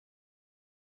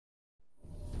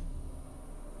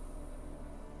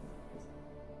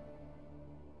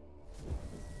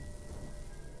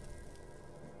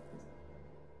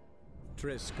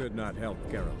Triss could not help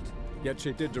Geralt, yet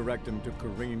she did direct him to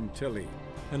Corrine Tilly,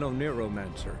 an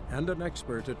Oniromancer and an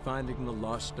expert at finding the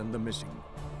lost and the missing.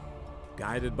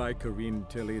 Guided by Corrine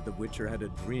Tilly, the Witcher had a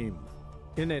dream.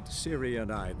 In it, Ciri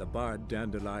and I, the bard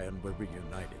Dandelion, were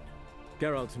reunited.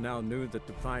 Geralt now knew that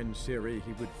to find Ciri,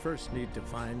 he would first need to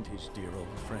find his dear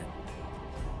old friend.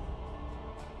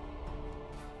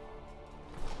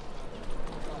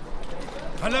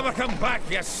 I'll never come back,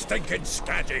 you stinking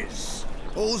scadges!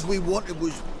 All we wanted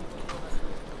was...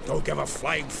 Don't give a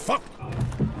flying fuck!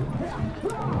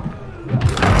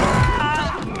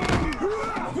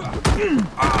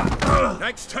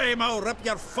 Next time I'll rip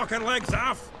your fucking legs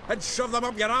off and shove them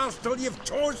up your arse till you've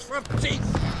toes for teeth!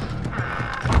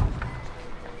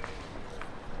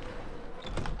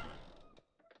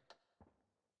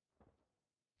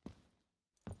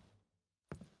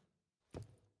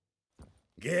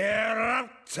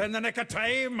 Geralt, in the nick of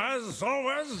time, as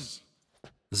always.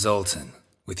 Zoltan,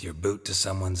 with your boot to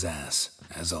someone's ass,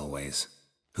 as always.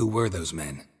 Who were those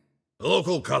men?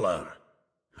 Local colour.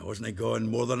 I wasn't gone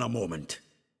more than a moment.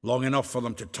 Long enough for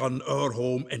them to turn our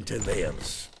home into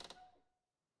theirs.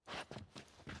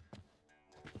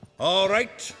 All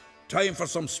right, time for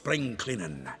some spring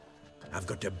cleaning. I've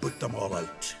got to boot them all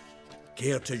out.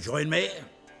 Care to join me?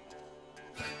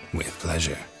 With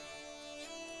pleasure.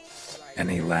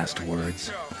 Any last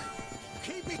words?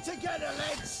 Keep it together,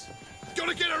 lads!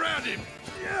 Gotta get around him!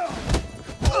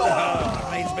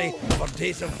 Reminds me of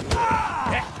days of...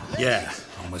 Yeah,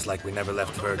 almost like we never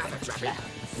left Verdun.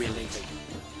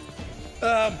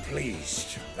 I'm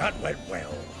pleased. That went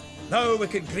well. Now we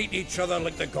can greet each other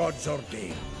like the gods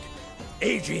ordained.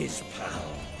 Ages, pal.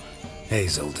 Hey,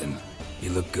 Zoltan. You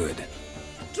look good.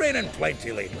 Training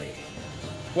plenty lately.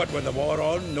 What with the war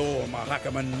on, no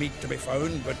Mahakaman meat to be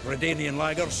found, but Redanian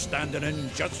lagers standing in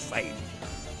just fine.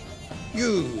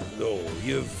 You, though,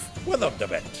 you've withered a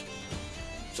bit.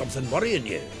 Something worrying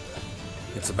you?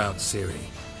 It's about Ciri.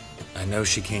 I know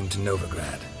she came to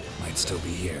Novigrad. Might still be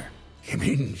here. You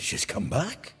mean she's come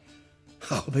back?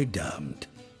 I'll be damned.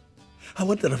 I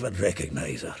wonder if I'd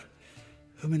recognize her.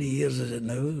 How many years is it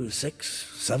now? 6,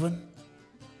 7?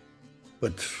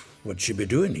 But what'd she be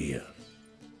doing here?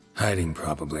 Hiding,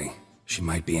 probably. She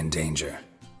might be in danger.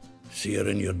 See her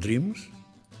in your dreams?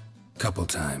 Couple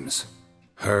times.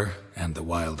 Her and the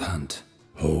Wild Hunt.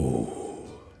 Oh,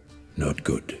 not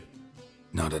good.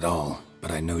 Not at all,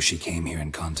 but I know she came here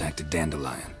and contacted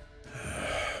Dandelion.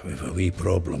 We've a wee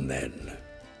problem then.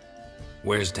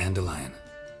 Where's Dandelion?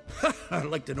 I'd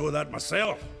like to know that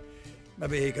myself.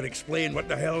 Maybe he could explain what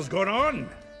the hell's going on.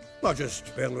 I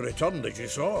just barely returned, as you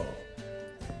saw.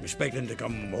 Expecting to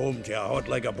come home to a hot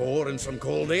like a boar and some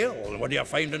cold ale, and what do you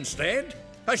find instead?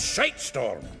 A shite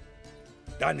storm.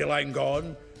 Dandelion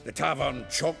gone, the tavern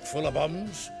chock full of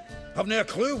bums. Have no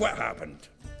clue what happened.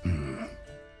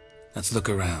 Let's look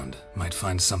around. Might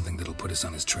find something that'll put us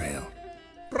on his trail.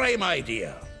 Prime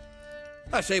idea.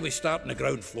 I say we start on the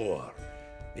ground floor.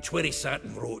 It's where he sat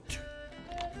and wrote.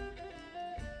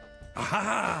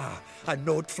 Aha! A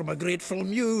note from a grateful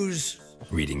muse.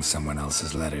 Reading someone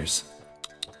else's letters.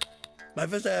 My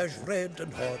visage red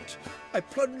and hot, I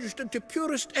plunged into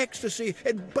purest ecstasy,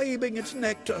 imbibing its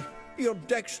nectar. Your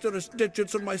dexterous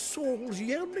digits are my soul's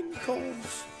yearning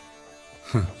cause.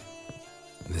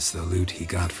 This the loot he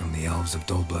got from the elves of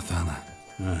Dol Blathanna.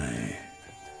 Aye.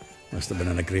 Must have been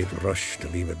in a great rush to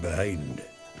leave it behind.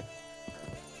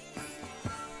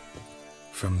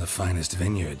 From the finest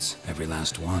vineyards, every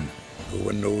last one. No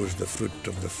one knows the fruit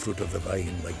of the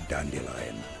vine like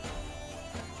Dandelion.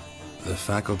 The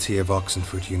faculty of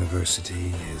Oxenfurt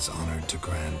University is honored to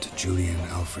grant Julian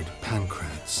Alfred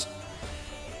Pancratz,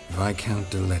 Viscount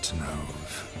de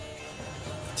Letenhove,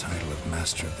 the title of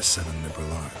Master of the Seven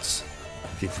Liberal Arts.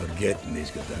 Keep forgetting he's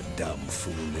got that damn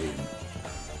full name.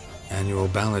 Annual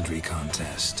balladry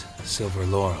contest, Silver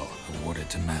Laurel, awarded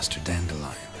to Master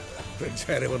Dandelion. Prince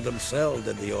Hereward himself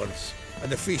did the honors,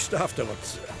 and the feast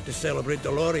afterwards, to celebrate the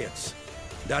laureates.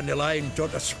 Dandelion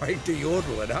taught a swine to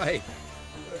yodel, and I...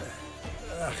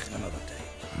 another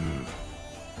day.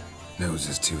 Nose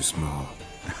is too small.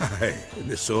 Aye, and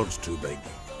the sword's too big.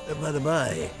 By the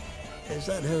by, is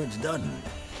that how it's done?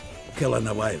 Killing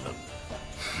a wyvern.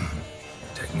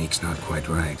 Technique's not quite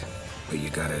right, but you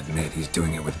gotta admit he's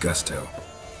doing it with gusto.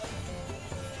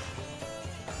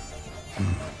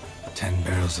 10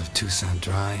 barrels of Toussaint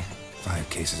Dry, 5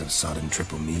 cases of sodden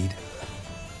triple mead.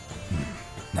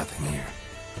 Nothing here.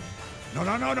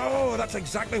 No, that's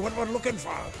exactly what we're looking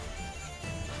for.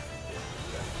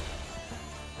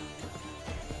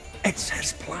 It's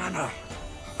his planner.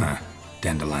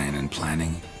 Dandelion and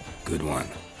planning? Good one.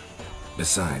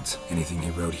 Besides, anything he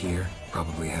wrote here,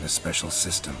 Probably had a special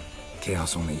system.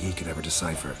 Chaos only he could ever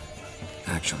decipher.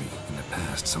 Actually, in the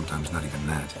past, sometimes not even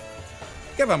that.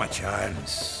 Give him a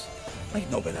chance. Might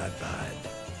not be that bad.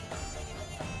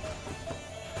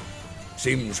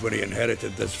 Seems when he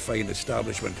inherited this fine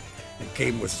establishment, it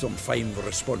came with some fine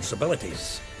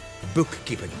responsibilities.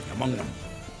 Bookkeeping among them.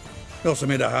 He also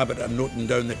made a habit of noting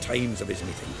down the times of his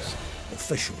meetings,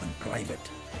 official and private.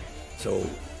 So,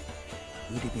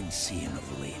 who'd he been seeing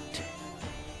of late?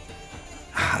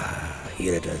 Ah,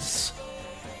 here it is.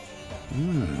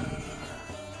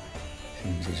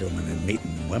 Seems he's only been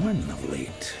meeting women of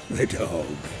late. The dog.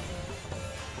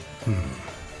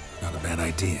 Not a bad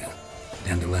idea.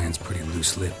 Dandelion's pretty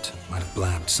loose-lipped. Might have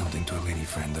blabbed something to a lady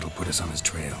friend that'll put us on his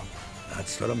trail.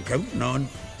 That's what I'm counting on.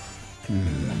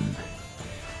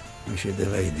 We should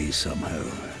divide these somehow.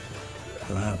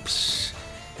 Perhaps...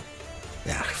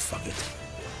 Ah, fuck it.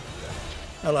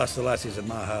 I'll ask the lassies in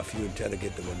my half, you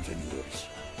interrogate the ones in yours.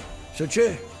 Suit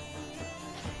you?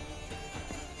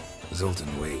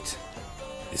 Zoltan, wait.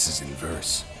 This is in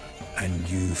verse. And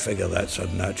you figure that's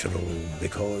unnatural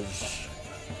because...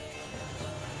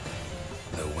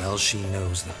 Though well she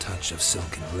knows the touch of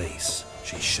silken lace,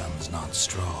 she shuns not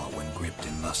straw when gripped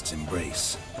in lust's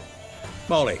embrace.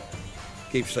 Molly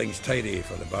keeps things tidy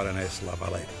for the Baroness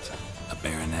Lavalette. A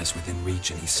baroness within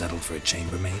reach and he settled for a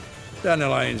chambermaid?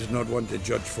 Dandelion's not one to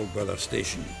judge folk by their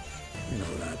station. You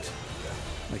know that.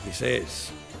 Like he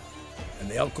says, in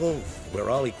the alcove, we're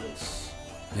all equals.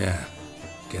 Yeah.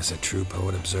 Guess a true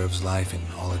poet observes life in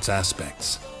all its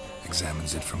aspects,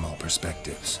 examines it from all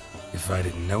perspectives. If I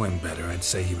didn't know him better, I'd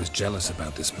say he was jealous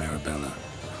about this Marabella.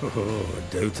 Oh,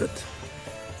 I doubt it.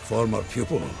 Former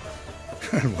pupil.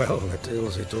 And well, the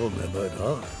tales he told me about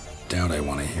her. Doubt I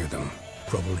want to hear them.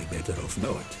 Probably better off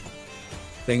not.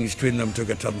 Things between them took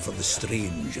a turn for the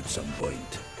strange at some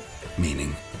point.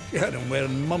 Meaning? She had him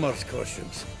wearing mummers'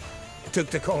 costumes. Took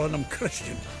to calling him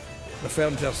Christian.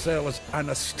 Referring to herself as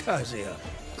Anastasia.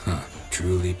 Huh.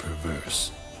 Truly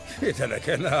perverse. She didn't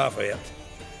ken half of it.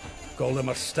 Called him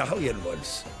a stallion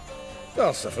once.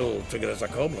 That's the fool took it as a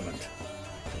compliment.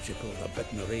 And she pulled a bit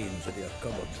in the reins into her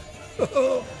cupboard.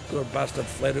 Oh, poor bastard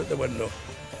fled out the window.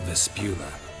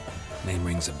 Vespula. Name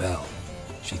rings a bell.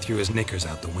 She threw his knickers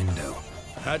out the window.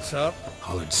 That's her.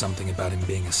 Hollered something about him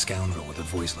being a scoundrel with a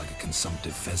voice like a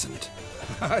consumptive pheasant.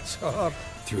 That's her.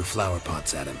 Threw flower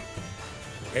pots at him.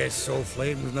 Guess so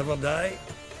flames never die.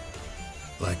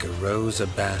 Like a rose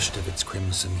abashed of its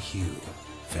crimson hue,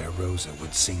 fair Rosa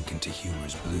would sink into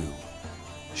humor's blue.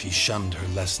 She shunned her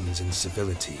lessons in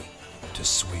civility to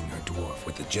swing her dwarf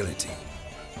with agility.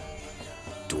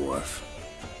 Dwarf.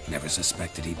 Never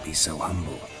suspected he'd be so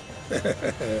humble.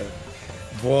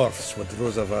 Dwarfs what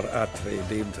Rosa var Atre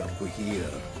named her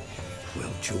Guhir.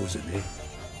 Well chosen, eh?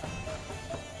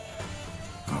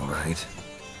 All right.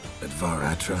 But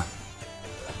Varatra?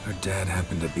 Her dad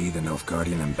happened to be the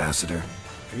Nilfgaardian ambassador?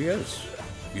 Yes.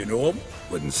 You know him?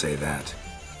 Wouldn't say that.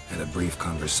 Had a brief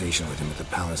conversation with him at the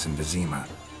palace in Vizima.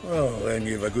 Well, then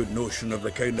you've a good notion of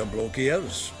the kind of bloke he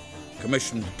is.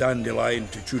 Commissioned Dandelion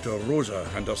to tutor Rosa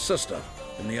and her sister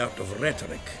in the art of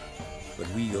rhetoric. But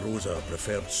we, Rosa,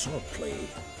 preferred swordplay.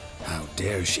 How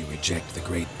dare she reject the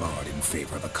great bard in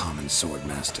favor of a common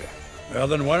swordmaster? Well,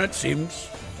 then one it seems.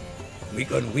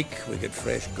 Week on week, we get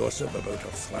fresh gossip about her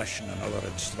thrashing another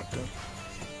instructor.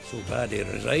 So bad he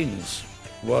resigns.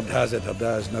 Word has it her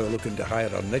dad's now looking to hire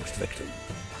her next victim.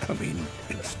 I mean,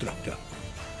 instructor.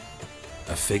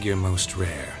 A figure most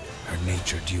rare, her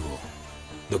nature dual.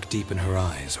 Look deep in her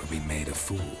eyes or be made a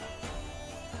fool.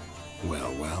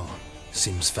 Well, well,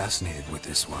 seems fascinated with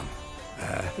this one.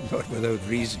 Not without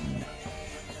reason.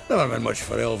 Never been much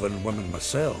for elven women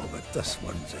myself, but this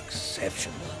one's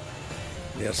exceptional.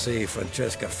 Dare say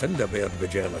Francesca Finderbeard be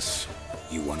jealous.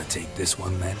 You want to take this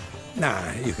one, then?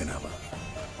 Nah, you can have her.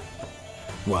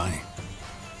 Why?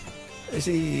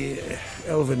 See,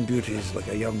 elven beauty's like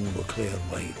a young Beauclair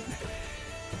wine,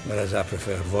 whereas I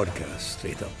prefer vodka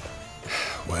straight up.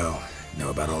 Well, know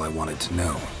about all I wanted to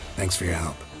know. Thanks for your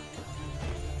help.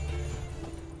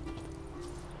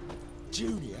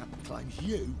 Junior claims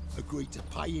you agreed to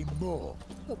pay him more.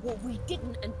 But what we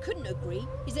didn't and couldn't agree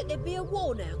is that there'd be a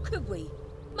war now, could we?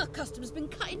 My custom's been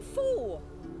cut in four.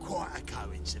 Quite a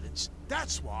coincidence.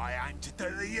 That's why I aim to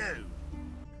do to you.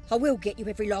 I will get you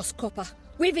every last copper,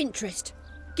 with interest.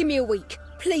 Give me a week,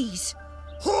 please.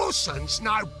 Horson's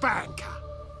no banker.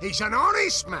 He's an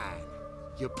honest man.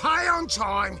 You pay on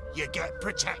time, you get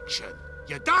protection.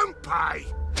 You don't pay...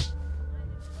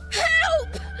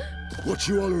 Help! What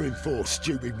you hollering for,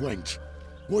 stupid wench?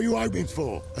 What are you hoping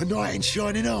for? A knight in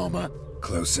shining armour?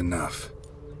 Close enough.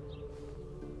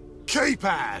 Keep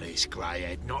out of this,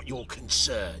 Greyhead, not your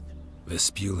concern.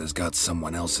 Vespula's got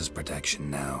someone else's protection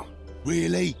now.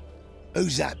 Really?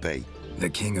 Who's that be? The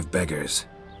King of Beggars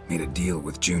made a deal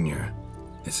with Junior.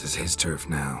 This is his turf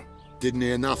now. Didn't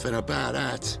hear nothing about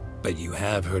that. But you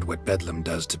have heard what Bedlam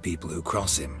does to people who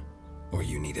cross him. Or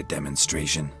you need a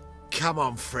demonstration? Come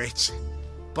on, Fritz.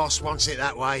 Boss wants it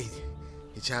that way.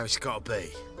 It's how it's got to be.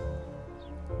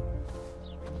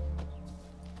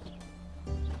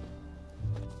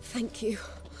 Thank you.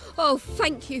 Oh,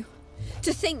 thank you.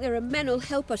 To think there are men who'll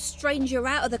help a stranger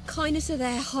out of the kindness of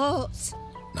their hearts.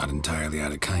 Not entirely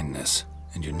out of kindness,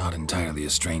 and you're not entirely a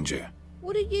stranger.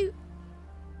 What are you...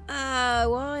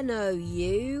 Oh, I know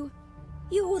you.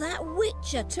 You're that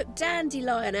witcher took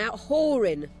Dandelion out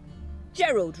whoring.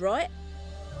 Geralt, right?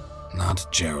 Not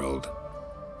Gerald.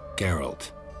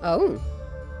 Geralt. Oh.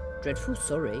 Dreadful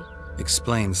sorry.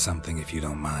 Explain something if you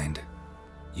don't mind.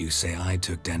 You say I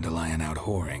took Dandelion out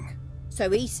whoring. So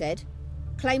he said.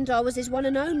 Claimed I was his one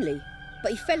and only.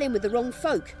 But he fell in with the wrong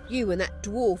folk. You and that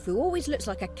dwarf who always looks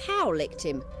like a cow licked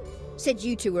him. Said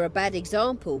you two were a bad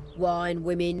example. Wine,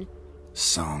 women.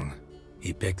 Song.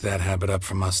 He picked that habit up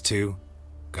from us too?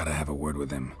 Gotta have a word with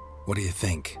him. What do you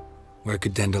think? Where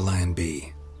could Dandelion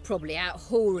be? Probably out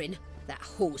whoring. That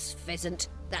horse pheasant.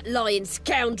 That lying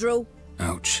scoundrel.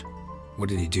 Ouch. What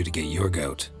did he do to get your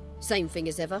goat? Same thing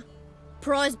as ever.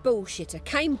 Prize bullshitter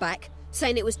came back,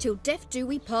 saying it was till death do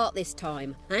we part this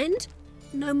time. And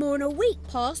no more than a week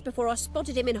passed before I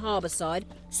spotted him in Harbourside,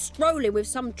 strolling with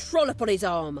some trollop on his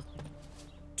arm.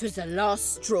 'Twas the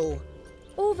last straw.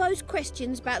 All those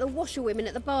questions about the washerwomen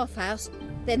at the bathhouse,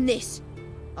 then this.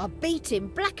 I beat him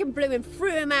black and blue and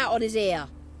threw him out on his ear.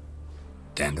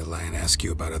 Dandelion ask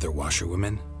you about other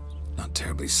washerwomen? Not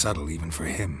terribly subtle even for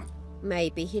him.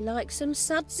 Maybe he likes some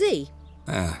sudsy.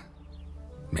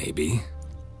 Maybe.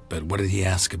 But what did he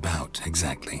ask about,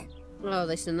 exactly? Oh,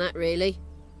 this and that, really.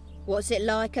 What's it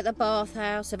like at the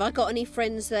bathhouse? Have I got any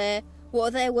friends there? What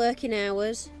are their working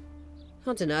hours?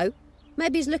 I don't know.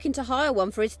 Maybe he's looking to hire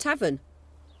one for his tavern.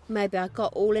 Maybe I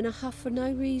got all in a huff for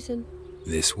no reason.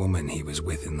 This woman he was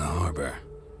with in the harbour.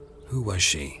 Who was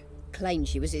she? Claimed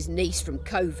she was his niece from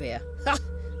Kovir. Ha!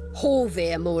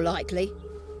 Horvir, more likely.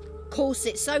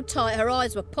 Corset so tight her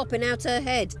eyes were popping out her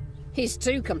head. His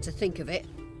too, come to think of it.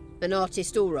 An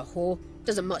artist or a whore.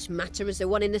 Doesn't much matter as they're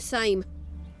one in the same.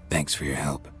 Thanks for your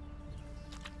help.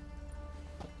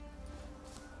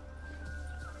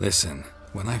 Listen,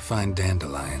 when I find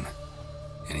Dandelion,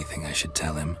 anything I should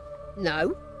tell him?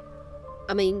 No.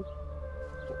 I mean,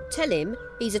 tell him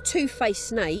he's a two-faced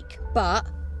snake, but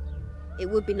it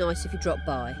would be nice if he dropped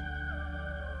by.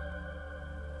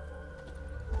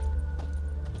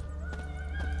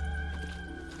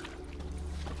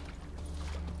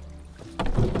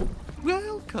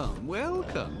 Welcome,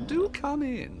 welcome. Do come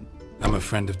in. I'm a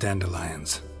friend of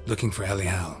Dandelion's, looking for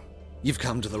Elial. You've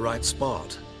come to the right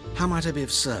spot. How might I be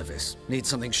of service? Need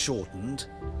something shortened?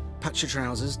 Patch your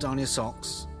trousers, darn your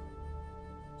socks.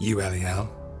 You Elial?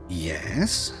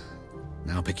 Yes.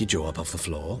 Now pick your jaw up off the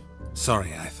floor.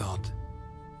 Sorry, I thought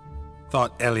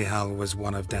Elial was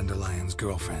one of Dandelion's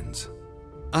girlfriends.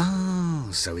 Ah,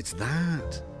 so it's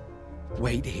that.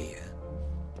 Wait here.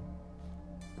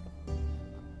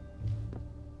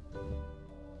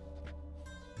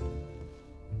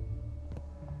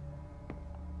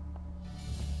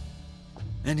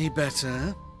 Any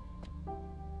better?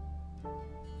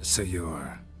 So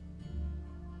you're...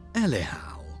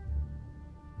 Elial.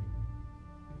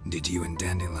 Did you and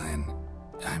Dandelion...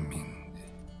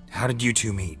 how did you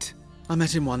two meet? I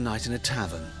met him one night in a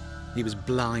tavern. He was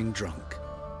blind drunk.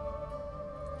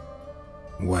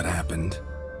 What happened?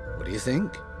 What do you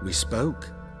think? We spoke.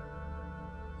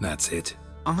 That's it.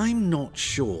 I'm not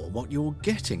sure what you're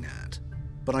getting at,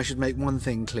 but I should make one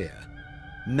thing clear.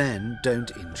 Men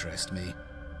don't interest me.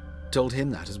 Told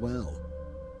him that as well.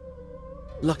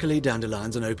 Luckily,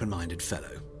 Dandelion's an open-minded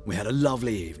fellow. We had a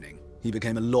lovely evening. He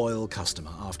became a loyal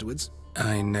customer afterwards.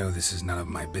 I know this is none of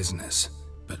my business,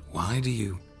 but why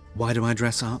do I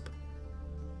dress up?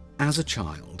 As a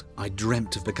child, I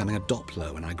dreamt of becoming a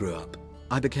Doppler when I grew up.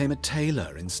 I became a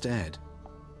tailor instead.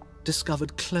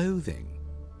 Discovered clothing.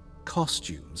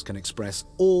 Costumes can express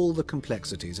all the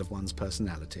complexities of one's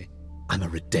personality. I'm a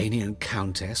Redanian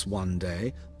countess one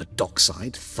day, a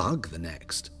dockside thug the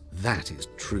next. That is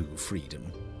true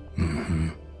freedom. Mm-hmm.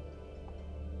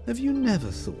 Have you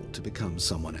never thought to become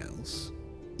someone else?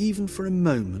 Even for a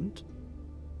moment?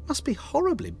 Must be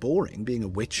horribly boring being a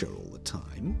witcher all the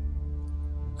time.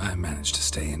 I managed to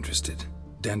stay interested.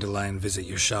 Dandelion visit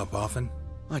your shop often?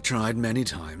 I tried many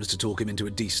times to talk him into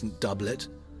a decent doublet.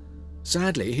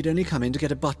 Sadly, he'd only come in to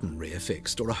get a button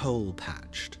reaffixed or a hole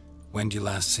patched. When did you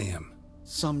last see him?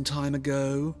 Some time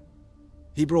ago.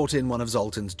 He brought in one of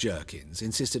Zoltan's jerkins,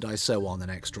 insisted I sew on an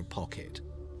extra pocket.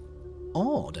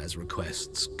 Odd as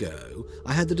requests go,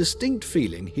 I had the distinct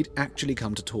feeling he'd actually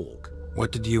come to talk.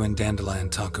 What did you and Dandelion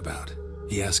talk about?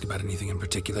 He asked about anything in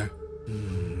particular?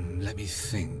 Let me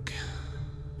think.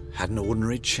 Had an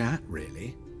ordinary chat,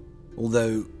 really.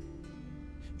 Although,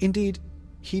 indeed,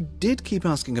 he did keep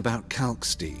asking about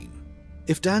Kalkstein.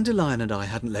 If Dandelion and I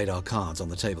hadn't laid our cards on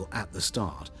the table at the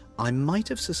start, I might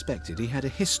have suspected he had a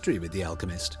history with the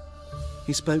alchemist.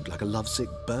 He spoke like a lovesick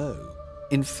beau.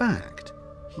 In fact,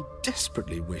 he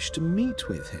desperately wished to meet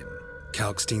with him.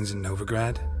 Kalkstein's in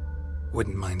Novigrad?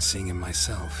 Wouldn't mind seeing him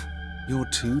myself. You're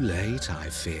too late, I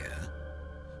fear.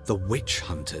 The witch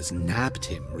hunters nabbed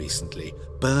him recently,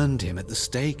 burned him at the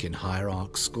stake in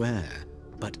Hierarch Square.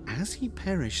 But as he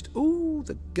perished,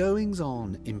 the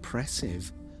goings-on,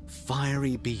 impressive.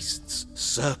 Fiery beasts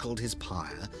circled his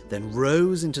pyre, then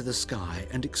rose into the sky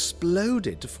and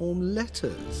exploded to form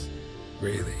letters.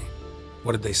 Really?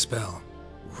 What did they spell?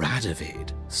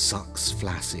 Radovid sucks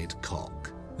flaccid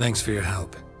cock. Thanks for your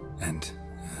help, and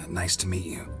nice to meet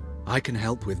you. I can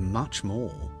help with much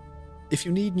more. If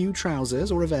you need new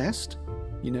trousers or a vest,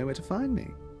 you know where to find me.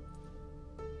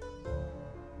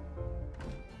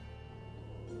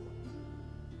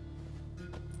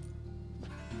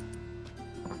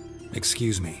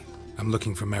 Excuse me. I'm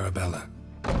looking for Marabella.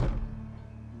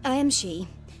 I am she.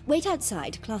 Wait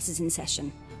outside. Class is in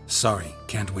session. Sorry,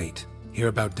 can't wait. Hear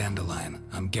about Dandelion.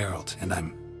 I'm Geralt, and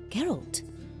I'm... Geralt?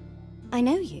 I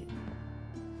know you.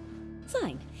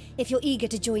 Fine. If you're eager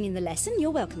to join in the lesson,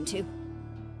 you're welcome to.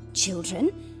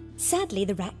 Children, sadly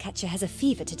the Ratcatcher has a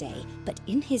fever today, but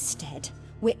in his stead,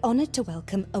 we're honoured to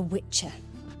welcome a Witcher,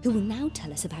 who will now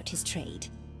tell us about his trade.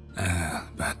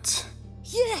 But...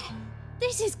 Yeah!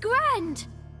 This is grand!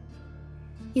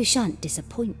 You shan't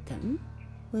disappoint them,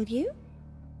 will you?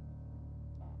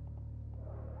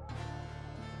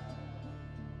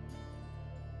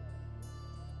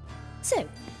 So,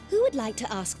 who would like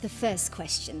to ask the first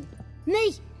question?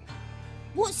 Me!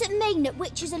 What's it mean that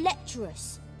witches are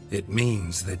lecturers? It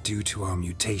means that due to our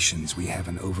mutations, we have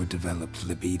an overdeveloped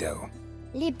libido.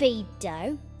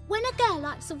 Libido? When a girl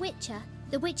likes a witcher,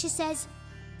 the witcher says,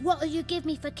 "What'll you give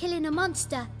me for killing a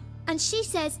monster?" And she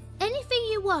says, "Anything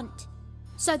you want."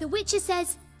 So the witcher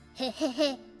says, "Heh heh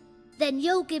heh, then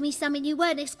you'll give me something you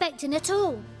weren't expecting at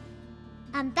all."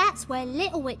 And that's where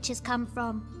little witches come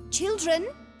from. Children,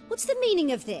 what's the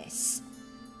meaning of this?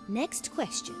 Next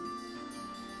question.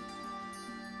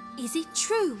 Is it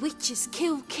true witches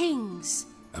kill kings?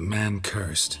 A man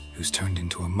cursed who's turned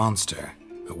into a monster,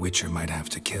 a witcher might have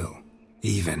to kill,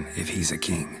 even if he's a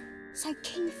king. So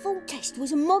King Foltest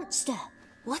was a monster.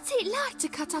 What's it like to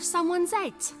cut off someone's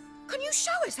head? Can you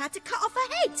show us how to cut off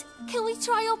a head? Can we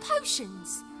try your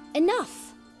potions?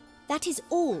 Enough. That is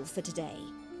all for today.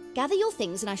 Gather your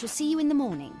things and I shall see you in the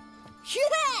morning.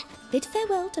 Yeah! Bid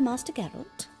farewell to Master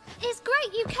Geralt. It's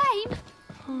great you came.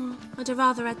 I'd have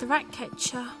rather had the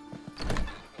Ratcatcher.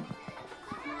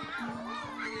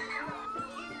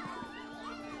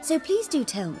 So please do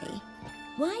tell me,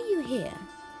 why are you here?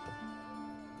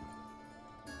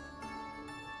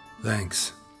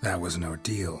 Thanks. That was an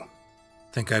ordeal.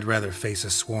 Think I'd rather face a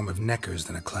swarm of neckers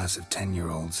than a class of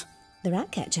 10-year-olds. The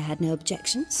Ratcatcher had no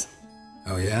objections.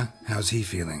 Oh yeah? How's he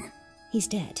feeling? He's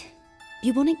dead.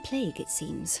 Bubonic plague, it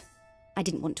seems. I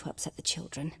didn't want to upset the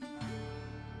children.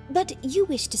 But you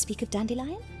wish to speak of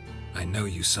Dandelion? I know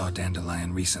you saw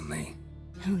Dandelion recently.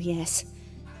 Oh yes.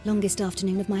 Longest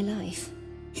afternoon of my life.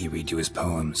 He read you his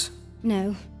poems?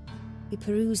 No. We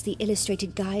perused the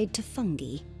illustrated guide to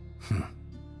fungi.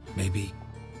 Maybe...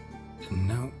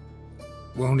 No.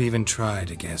 Won't even try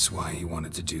to guess why he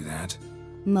wanted to do that.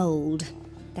 Mould.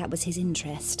 That was his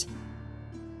interest.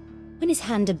 When his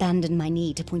hand abandoned my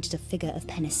knee to point at a figure of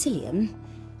penicillium,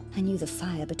 I knew the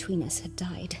fire between us had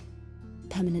died.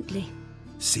 Permanently.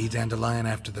 See Dandelion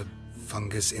after the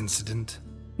fungus incident?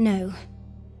 No.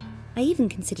 I even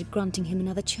considered granting him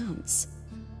another chance.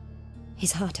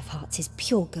 His heart of hearts is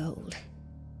pure gold.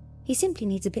 He simply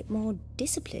needs a bit more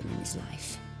discipline in his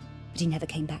life. But he never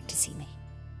came back to see me.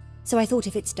 So I thought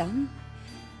if it's done,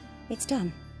 it's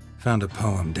done. Found a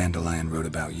poem Dandelion wrote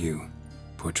about you.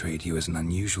 Portrayed you as an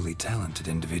unusually talented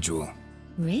individual.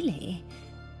 Really?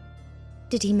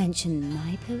 Did he mention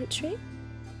my poetry?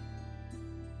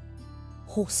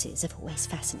 Horses have always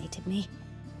fascinated me.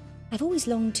 I've always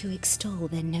longed to extol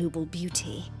their noble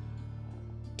beauty.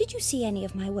 Did you see any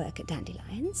of my work at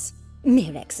Dandelion's?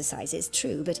 Mere exercises,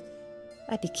 true, but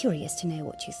I'd be curious to know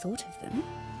what you thought of them.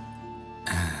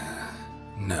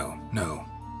 No.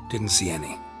 Didn't see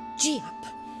any. Gee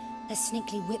up. Her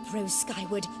snaky whip rose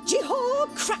skyward. Jee-haw!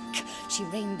 Crack! She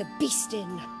reined the beast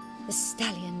in. The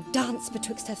stallion danced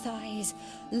betwixt her thighs.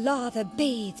 Lather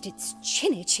bathed its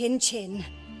chinny chin.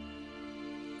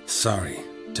 Sorry,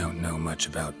 don't know much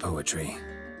about poetry.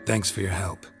 Thanks for your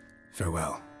help.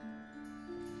 Farewell.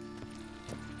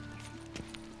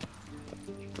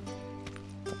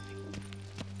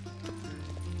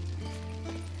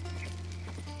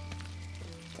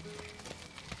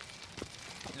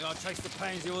 I chased the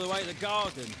pansy all the way to the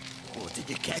garden. Oh, did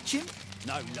you catch him?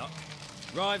 No luck.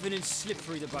 Writhing and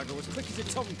slippery, the bugger was quick as a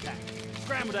tomcat.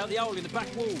 Scrambled out the hole in the back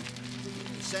wall.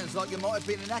 Sounds like you might have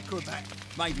been an acrobat.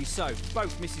 Maybe so.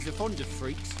 Both misses are fond of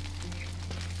freaks.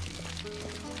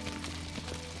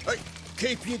 Hey,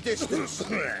 keep your distance.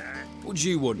 What do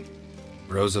you want?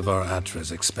 Rosavar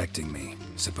Atra's expecting me.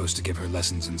 Supposed to give her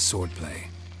lessons in swordplay.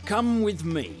 Come with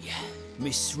me.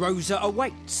 Miss Rosa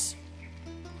awaits.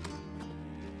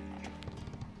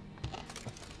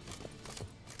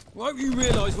 Won't you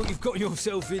realise what you've got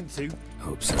yourself into?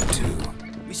 Hope so too.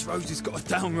 Miss Rosa's got a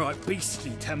downright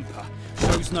beastly temper.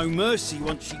 Shows no mercy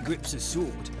once she grips a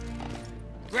sword.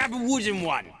 Grab a wooden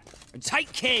one, and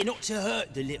take care not to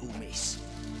hurt the little miss,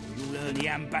 or you'll earn the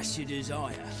ambassador's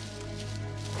ire.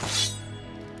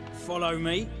 Follow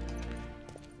me.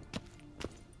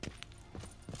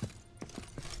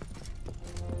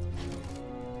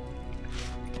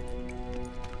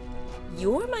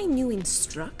 You're my new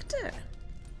instructor.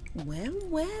 Well,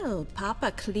 well,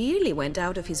 Papa clearly went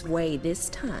out of his way this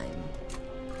time.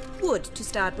 Wood, to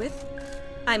start with.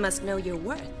 I must know your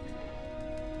worth.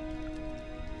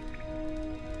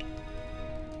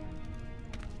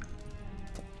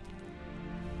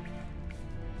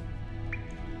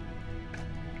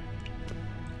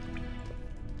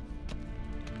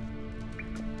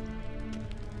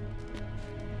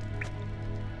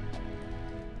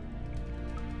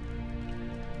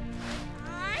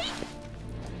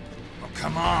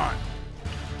 Come on!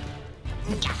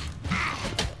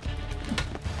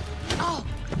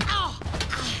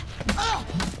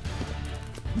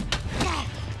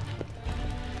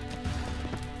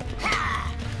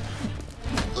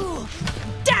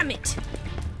 Damn it!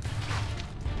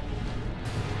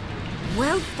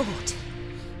 Well fought.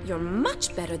 You're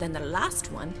much better than the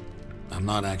last one. I'm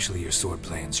not actually your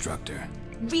swordplay instructor.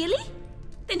 Really?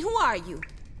 Then who are you?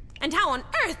 And how on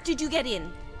earth did you get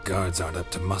in? Guards aren't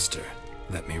up to muster.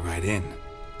 Let me right in.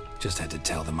 Just had to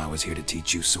tell them I was here to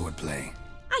teach you swordplay.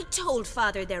 I told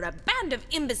Father they're a band of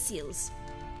imbeciles.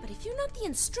 But if you're not the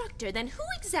instructor, then who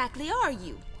exactly are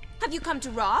you? Have you come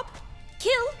to rob?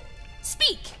 Kill?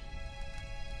 Speak!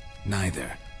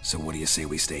 Neither. So what do you say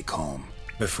we stay calm?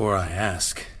 Before I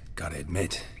ask, gotta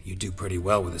admit, you do pretty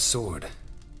well with a sword.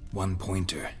 One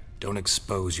pointer. Don't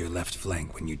expose your left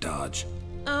flank when you dodge.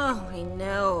 Oh, I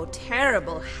know.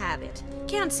 Terrible habit.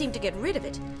 Can't seem to get rid of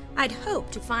it. I'd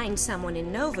hoped to find someone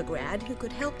in Novigrad who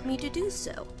could help me to do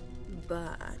so.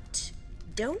 But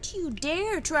don't you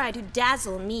dare try to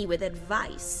dazzle me with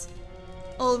advice.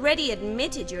 Already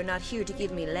admitted you're not here to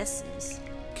give me lessons.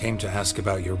 Came to ask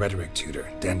about your rhetoric tutor,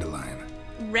 Dandelion.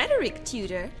 Rhetoric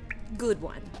tutor? Good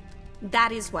one.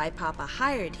 That is why Papa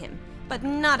hired him, but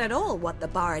not at all what the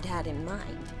bard had in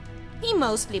mind. He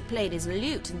mostly played his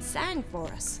lute and sang for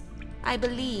us. I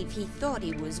believe he thought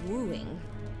he was wooing.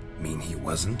 Mean he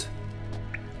wasn't?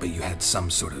 But you had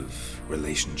some sort of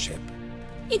relationship.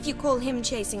 If you call him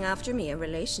chasing after me a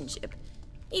relationship.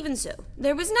 Even so,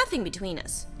 there was nothing between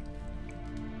us.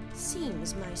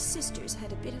 Seems my sisters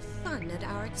had a bit of fun at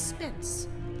our expense.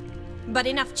 But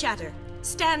enough chatter.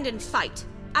 Stand and fight.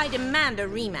 I demand a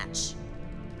rematch.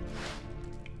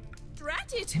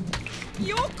 Drat it!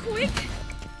 You're quick!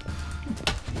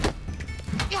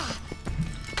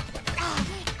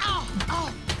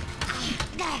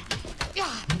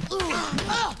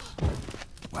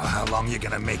 Well, how long you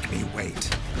gonna make me wait?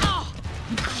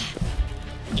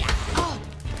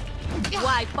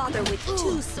 Why bother with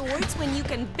two swords when you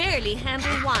can barely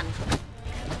handle one?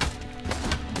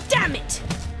 Damn it!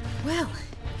 Well,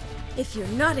 if you're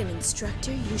not an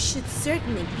instructor, you should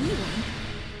certainly be one.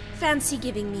 Fancy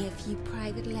giving me a few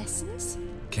private lessons?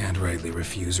 Can't rightly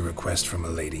refuse a request from a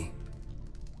lady.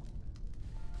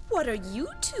 What are you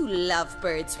two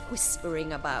lovebirds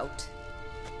whispering about?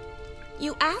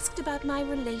 You asked about my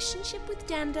relationship with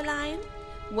Dandelion?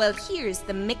 Well, here's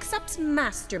the mix-up's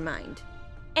mastermind.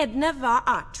 Edna var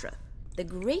Atra, the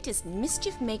greatest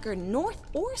mischief maker north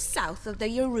or south of the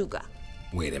Yaruga.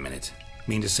 Wait a minute.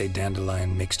 Mean to say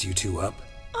Dandelion mixed you two up?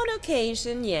 On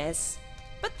occasion, yes.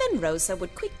 But then Rosa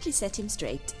would quickly set him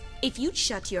straight. If you'd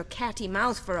shut your catty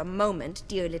mouth for a moment,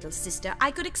 dear little sister,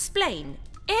 I could explain.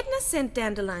 Edna sent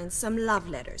Dandelion some love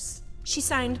letters. She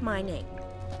signed my name.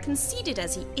 Conceited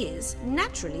as he is,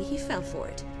 naturally he fell for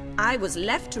it. I was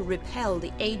left to repel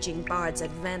the aging bard's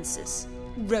advances.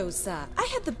 Rosa, I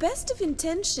had the best of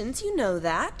intentions, you know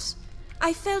that.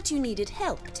 I felt you needed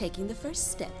help taking the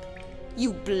first step.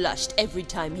 You blushed every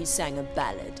time he sang a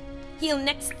ballad. He'll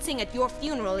next sing at your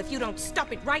funeral if you don't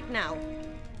stop it right now.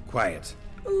 Quiet.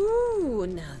 Ooh,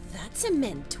 now that's a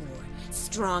mentor.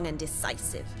 Strong and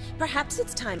decisive. Perhaps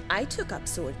it's time I took up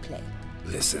swordplay.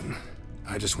 Listen,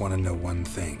 I just want to know one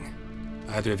thing.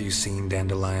 Either of you seen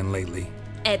Dandelion lately?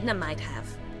 Edna might have.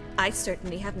 I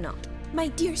certainly have not. My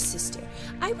dear sister,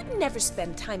 I would never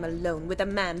spend time alone with a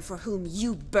man for whom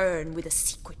you burn with a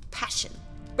secret passion.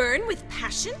 Burn with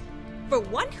passion? For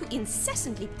one who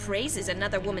incessantly praises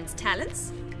another woman's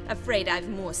talents? Afraid I've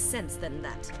more sense than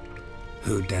that.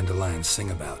 Who'd Dandelion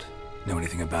sing about? Know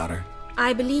anything about her?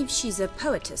 I believe she's a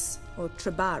poetess, or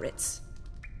trabaritz.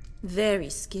 Very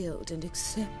skilled and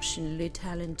exceptionally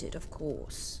talented, of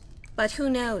course. But who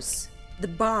knows? The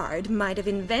bard might have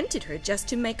invented her just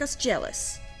to make us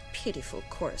jealous. Pitiful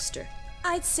chorister.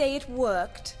 I'd say it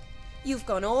worked. You've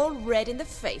gone all red in the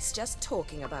face just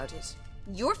talking about it.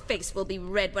 Your face will be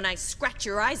red when I scratch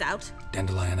your eyes out.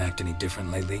 Dandelion act any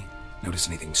different lately? Notice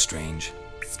anything strange?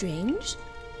 Strange?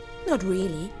 Not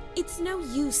really. It's no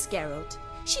use, Geralt.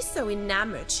 She's so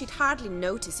enamored she'd hardly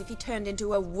notice if he turned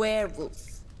into a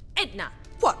werewolf. Edna!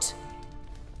 What?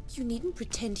 You needn't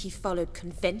pretend he followed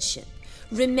convention.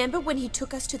 Remember when he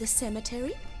took us to the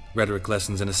cemetery? Rhetoric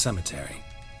lessons in a cemetery.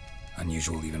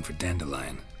 Unusual even for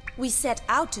Dandelion. We set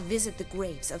out to visit the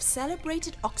graves of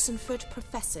celebrated Oxenford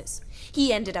professors.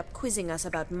 He ended up quizzing us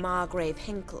about Margrave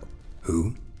Henkel.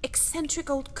 Who? Eccentric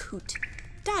old coot.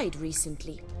 Died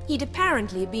recently. He'd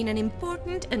apparently been an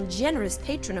important and generous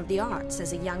patron of the arts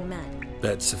as a young man.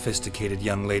 Bet sophisticated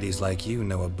young ladies like you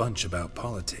know a bunch about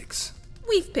politics.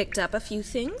 We've picked up a few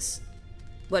things.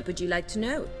 What would you like to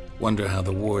know? Wonder how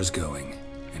the war's going.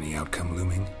 Any outcome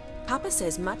looming? Papa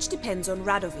says much depends on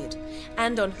Radovid,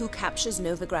 and on who captures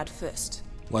Novigrad first.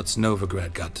 What's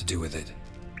Novigrad got to do with it?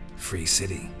 Free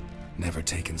city. Never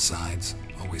taken sides.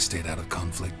 Always stayed out of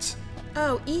conflicts.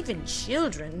 Oh, even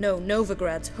children know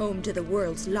Novigrad's home to the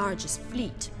world's largest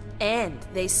fleet. And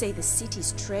they say the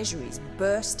city's treasury's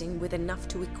bursting with enough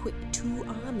to equip 2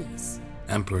 armies.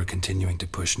 Emperor continuing to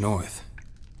push north.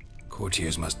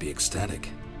 Courtiers must be ecstatic.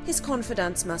 His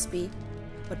confidants must be.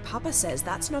 But Papa says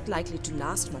that's not likely to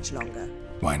last much longer.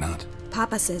 Why not?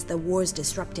 Papa says the war's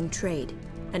disrupting trade,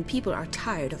 and people are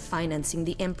tired of financing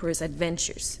the Emperor's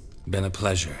adventures. Been a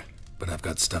pleasure, but I've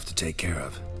got stuff to take care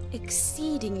of.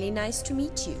 Exceedingly nice to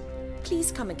meet you.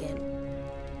 Please come again.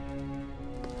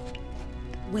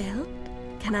 Well,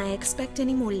 can I expect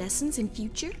any more lessons in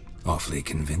future? Awfully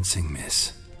convincing,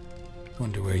 miss.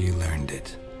 Wonder where you learned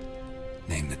it.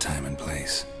 Name the time and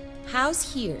place.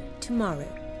 House here, tomorrow.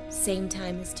 Same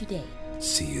time as today.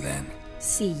 See you then.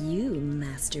 See you,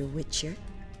 Master Witcher.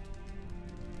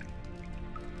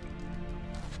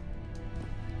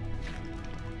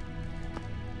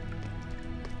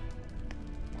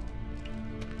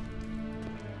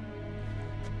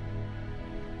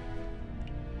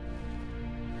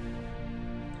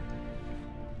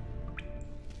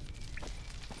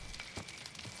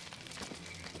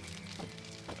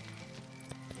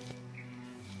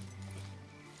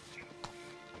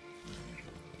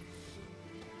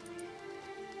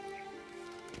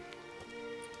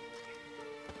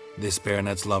 This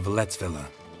Baronet's La Vallette's villa.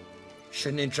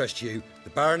 Shouldn't interest you.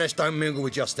 The Baroness don't mingle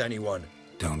with just anyone.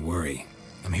 Don't worry.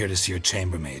 I'm here to see your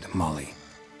chambermaid, Molly.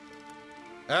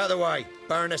 Out of the way.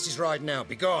 Baroness is riding out.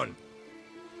 Be gone.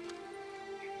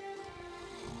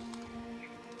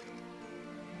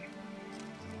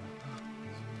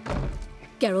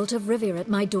 Geralt of Rivia at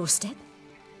my doorstep?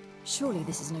 Surely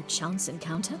this is no chance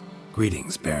encounter?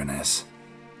 Greetings, Baroness.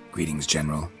 Greetings,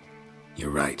 General.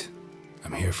 You're right.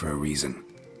 I'm here for a reason.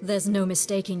 There's no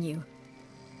mistaking you.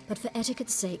 But for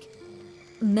etiquette's sake,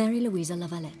 Mary Louisa La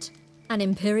Valette, an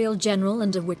Imperial General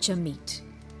and a Witcher meet.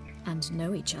 And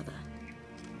know each other.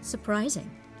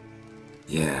 Surprising.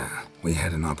 Yeah, we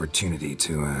had an opportunity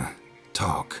to,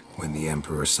 talk when the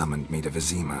Emperor summoned me to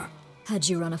Vizima. Had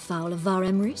you run afoul of Var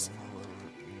Emrys?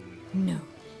 No.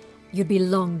 You'd be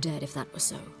long dead if that were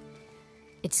so.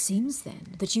 It seems, then,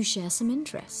 that you share some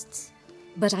interests.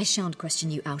 But I shan't question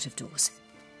you out of doors.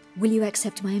 Will you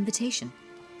accept my invitation?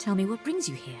 Tell me what brings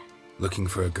you here. Looking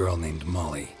for a girl named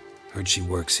Molly. Heard she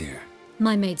works here.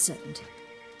 My maidservant.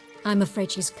 I'm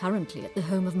afraid she's currently at the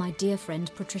home of my dear friend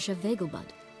Patricia Vegelbud.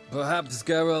 Perhaps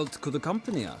Geralt could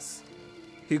accompany us.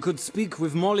 He could speak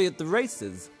with Molly at the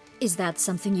races. Is that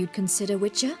something you'd consider,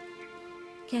 Witcher?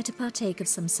 Care to partake of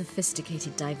some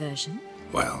sophisticated diversion?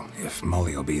 Well, if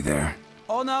Molly'll be there.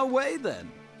 On our way, then.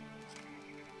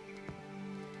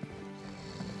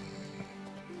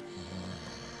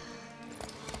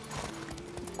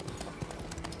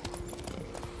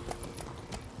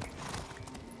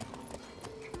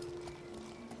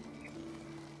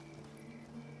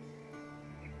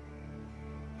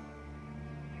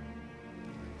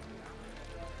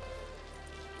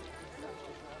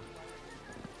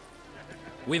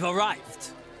 We've arrived.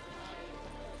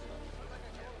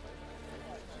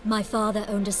 My father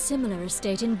owned a similar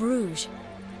estate in Bruges.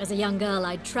 As a young girl,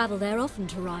 I'd travel there often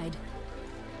to ride.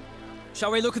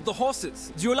 Shall we look at the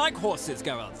horses? Do you like horses,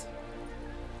 Geralt?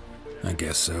 I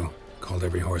guess so. Called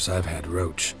every horse I've had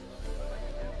Roach.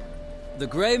 The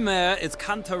grey mare is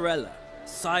Cantarella,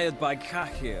 sired by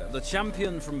Cahir, the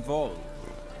champion from Vol.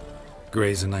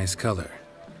 Grey's a nice color.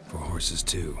 For horses,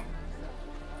 too.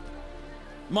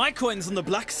 My coin's on the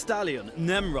black stallion,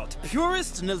 Nemrod,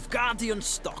 purest Nilfgaardian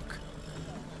stock.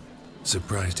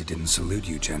 Surprised he didn't salute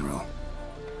you, General.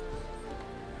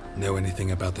 Know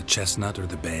anything about the chestnut or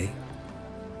the bay?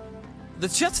 The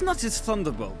chestnut is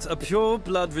Thunderbolt, a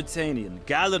pure-blood Retanian,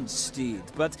 gallant steed,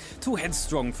 but too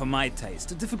headstrong for my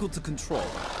taste, difficult to control.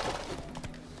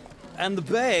 And the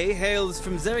bay hails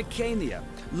from Zerrikania.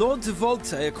 Lord de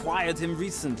Volte acquired him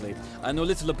recently. I know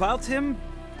little about him,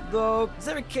 though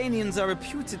Zerrikanians are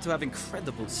reputed to have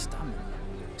incredible stamina.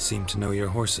 Seem to know your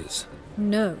horses.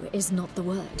 No is not the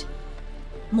word.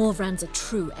 Morvran's a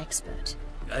true expert.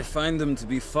 I find them to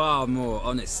be far more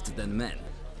honest than men.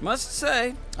 Must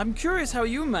say, I'm curious how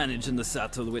you manage in the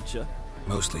saddle, Witcher.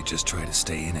 Mostly just try to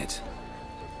stay in it.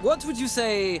 What would you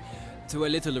say to a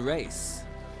little race?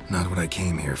 Not what I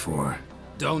came here for.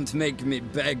 Don't make me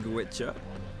beg, Witcher.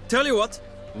 Tell you what,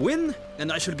 win,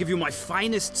 and I shall give you my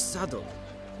finest saddle.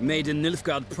 Made in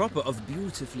Nilfgaard proper of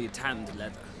beautifully tanned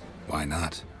leather. Why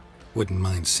not? Wouldn't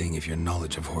mind seeing if your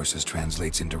knowledge of horses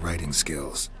translates into riding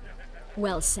skills.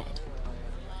 Well said.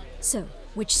 So,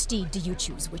 which steed do you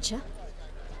choose, Witcher?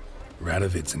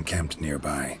 Radovid's encamped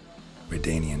nearby.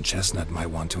 Redanian chestnut might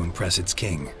want to impress its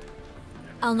king.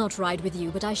 I'll not ride with you,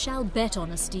 but I shall bet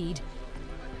on a steed.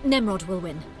 Nemrod will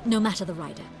win, no matter the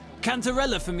rider.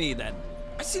 Cantarella for me, then.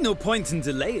 I see no point in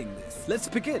delaying this. Let's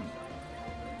begin.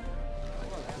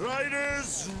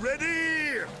 Riders,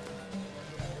 ready!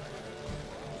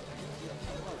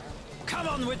 Come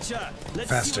on, Witcher! Let's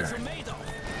Faster. see what you're made of!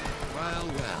 Well,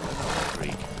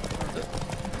 freak.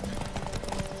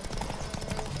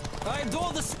 I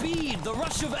adore the speed, the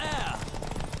rush of air!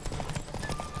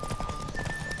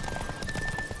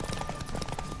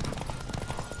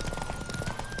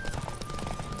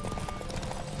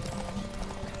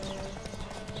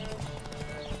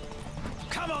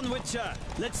 Come on, Witcher!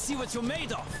 Let's see what you're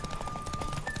made of!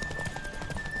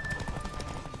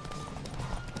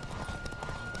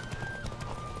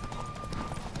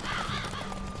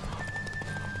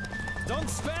 Don't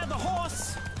spare the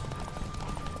horse!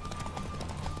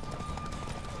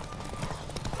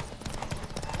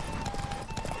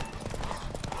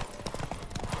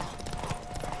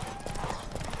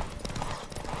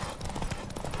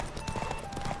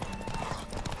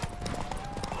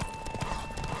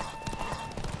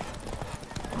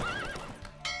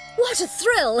 What a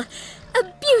thrill! A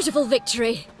beautiful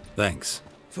victory! Thanks.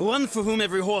 For one for whom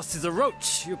every horse is a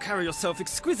roach, you carry yourself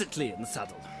exquisitely in the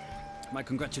saddle. My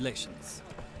congratulations.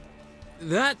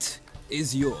 That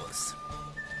is yours.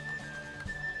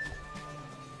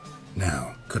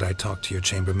 Now, could I talk to your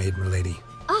chambermaid, milady?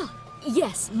 Ah,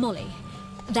 yes, Molly.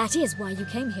 That is why you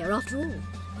came here, after all.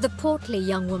 The portly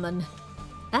young woman.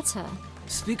 That's her.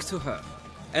 Speak to her.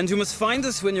 And you must find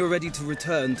us when you're ready to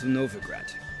return to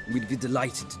Novigrad. We'd be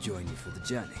delighted to join you for the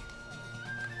journey.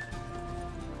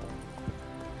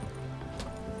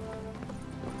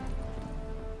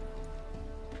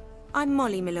 I'm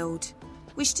Molly, my lord.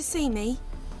 Wish to see me?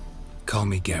 Call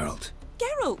me Geralt.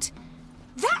 Geralt!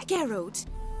 That Geralt!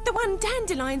 The one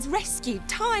Dandelion's rescued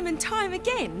time and time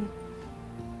again.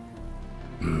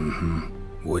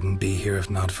 Mm-hmm. Wouldn't be here if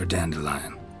not for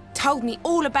Dandelion. Told me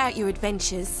all about your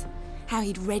adventures. How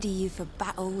he'd ready you for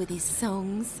battle with his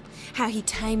songs. How he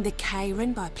tamed the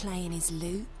Kairan by playing his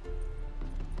lute.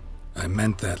 I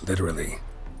meant that literally.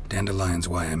 Dandelion's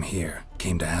why I'm here.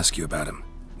 Came to ask you about him.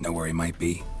 Know where he might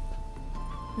be?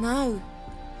 No.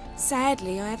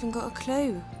 Sadly, I haven't got a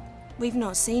clue. We've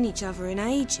not seen each other in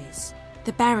ages.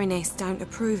 The Baroness don't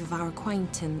approve of our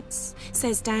acquaintance.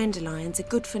 Says Dandelion's a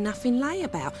good-for-nothing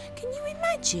layabout. Can you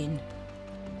imagine?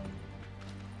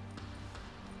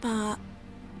 But...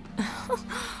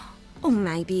 or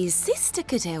maybe his sister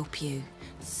could help you.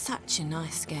 Such a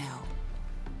nice girl.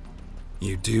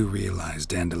 You do realize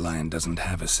Dandelion doesn't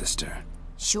have a sister.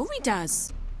 Sure he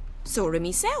does. Saw him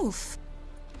myself.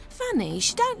 Funny,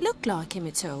 she don't look like him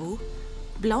at all.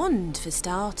 Blonde, for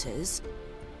starters.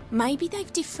 Maybe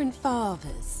they've different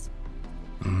fathers.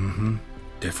 Mm-hmm.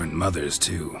 Different mothers,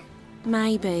 too.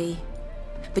 Maybe.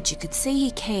 But you could see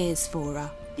he cares for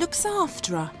her. Looks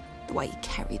after her. The way he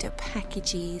carried her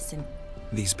packages and...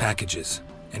 These packages,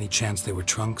 any chance they were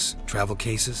trunks, travel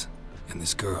cases? And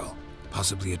this girl,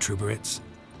 possibly a Truberitz?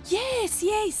 Yes,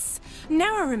 yes.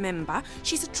 Now I remember.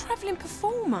 She's a travelling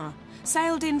performer.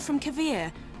 Sailed in from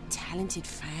Kavir. Talented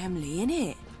family,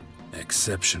 innit?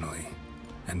 Exceptionally.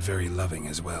 And very loving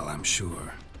as well, I'm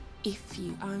sure. If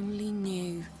you only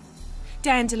knew.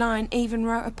 Dandelion even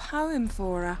wrote a poem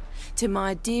for her. To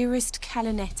my dearest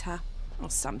Calinetta. Or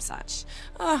some such.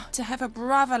 Oh, to have a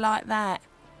brother like that.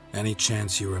 Any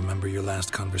chance you remember your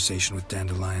last conversation with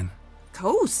Dandelion?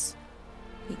 Course.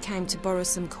 He came to borrow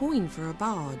some coin for a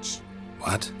barge.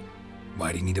 What?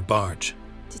 Why'd he need a barge?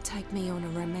 To take me on a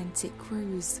romantic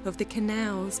cruise of the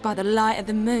canals by the light of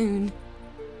the moon.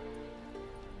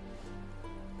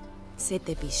 Said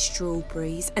there'd be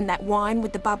strawberries and that wine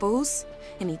with the bubbles,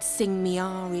 and he'd sing me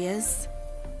arias.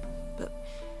 But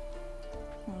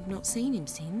I've not seen him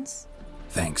since.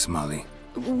 Thanks, Molly.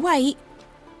 Wait,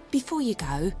 before you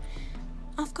go,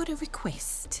 I've got a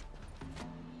request.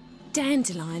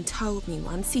 Dandelion told me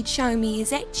once he'd show me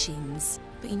his etchings,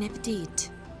 but he never did.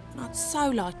 And I'd so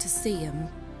like to see them.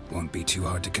 Won't be too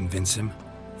hard to convince him.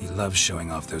 He loves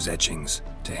showing off those etchings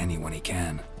to anyone he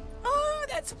can. Oh,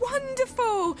 that's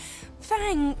wonderful!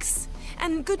 Thanks,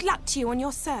 and good luck to you on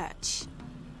your search.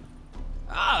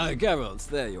 Ah, Geralt,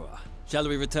 there you are. Shall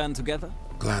we return together?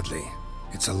 Gladly.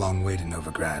 It's a long way to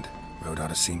Novigrad. Road ought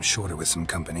to seem shorter with some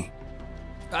company.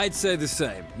 I'd say the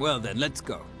same. Well then, let's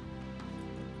go.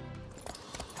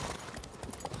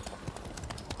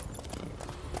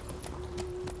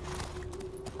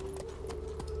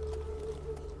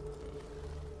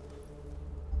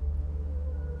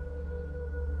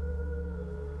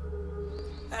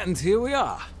 And here we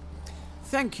are.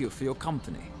 Thank you for your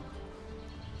company.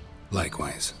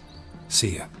 Likewise.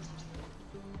 See ya.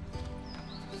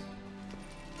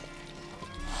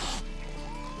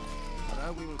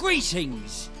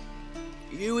 Greetings!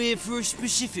 You here for a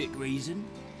specific reason?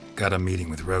 Got a meeting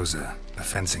with Rosa, a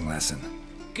fencing lesson.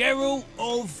 Geralt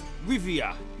of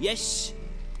Rivia, yes?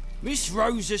 Miss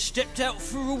Rosa stepped out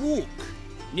for a walk.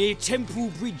 Near Temple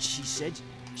Bridge, she said.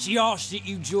 She asked that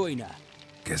you join her.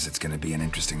 Guess it's gonna be an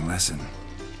interesting lesson.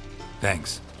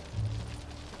 Thanks.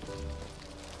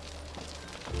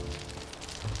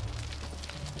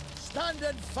 Stand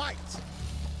and fight!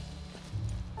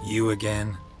 You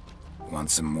again? Want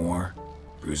some more?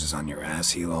 Bruises on your ass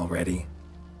heel already?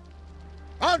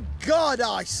 On God,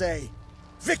 I say!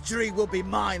 Victory will be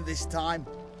mine this time.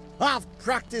 I've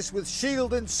practiced with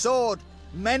shield and sword.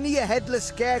 Many a headless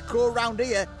scarecrow round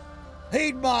here.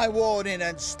 Heed my warning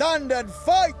and stand and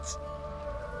fight!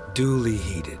 Duly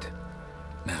heeded.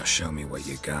 Now show me what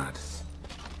you got.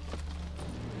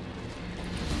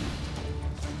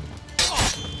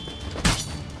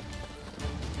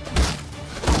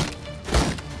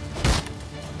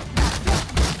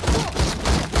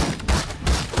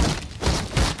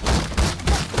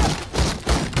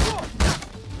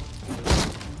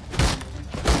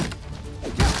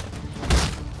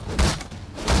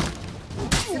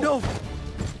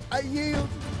 Enough! I yield.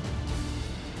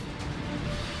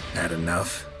 Had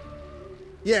enough?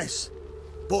 Yes,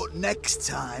 but next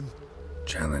time...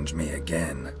 Challenge me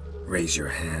again. Raise your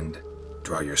hand.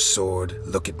 Draw your sword.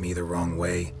 Look at me the wrong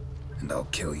way. And I'll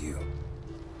kill you.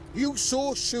 You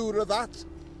so sure of that?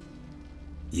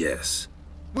 Yes.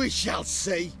 We shall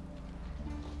see.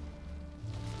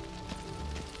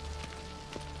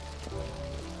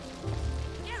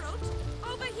 Geralt,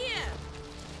 over here!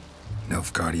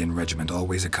 Nilfgaardian regiment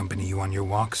always accompany you on your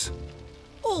walks?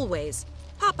 Always.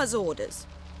 Papa's orders.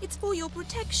 It's for your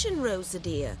protection, Rosa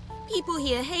dear. People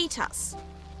here hate us.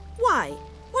 Why?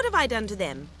 What have I done to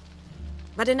them?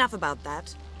 But enough about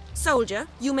that. Soldier,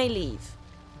 you may leave.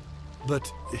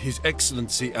 But His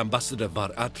Excellency Ambassador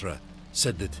Var Atra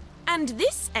said that... And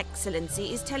this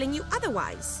Excellency is telling you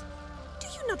otherwise. Do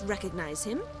you not recognize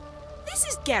him? This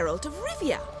is Geralt of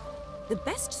Rivia, the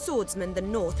best swordsman the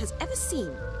North has ever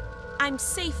seen. I'm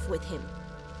safe with him.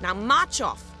 Now march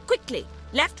off, quickly.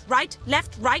 Left, right,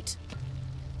 left, right.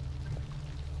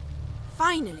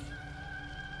 Finally.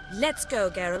 Let's go,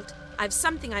 Geralt. I've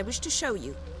something I wish to show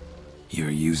you. You're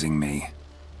using me.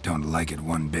 Don't like it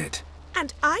one bit.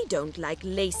 And I don't like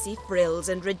lacy frills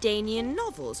and Redanian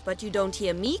novels, but you don't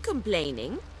hear me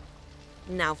complaining.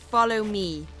 Now follow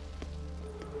me.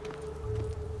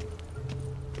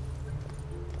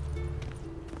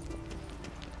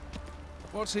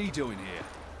 What's he doing here?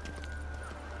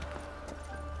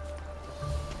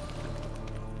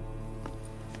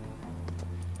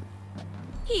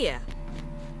 Here.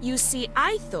 You see,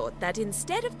 I thought that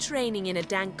instead of training in a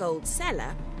dank old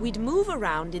cellar, we'd move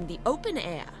around in the open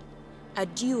air. A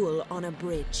duel on a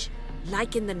bridge,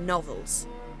 like in the novels.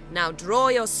 Now draw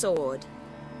your sword.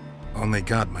 Only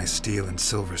got my steel and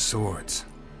silver swords.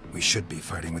 We should be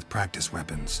fighting with practice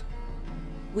weapons.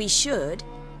 We should,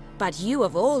 but you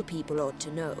of all people ought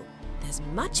to know. There's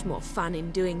much more fun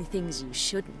in doing things you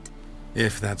shouldn't.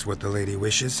 If that's what the lady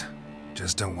wishes.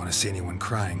 Just don't want to see anyone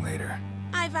crying later.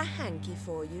 I've a hanky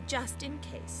for you, just in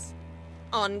case.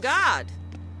 On guard!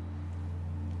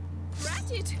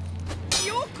 Ratted!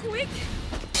 You're quick!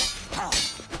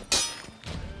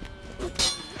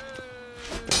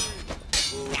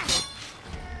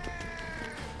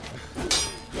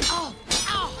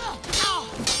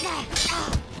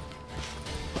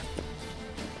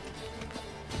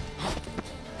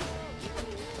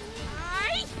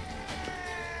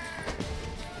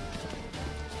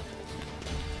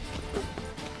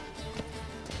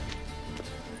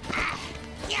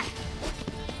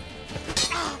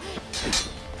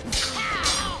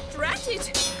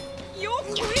 You're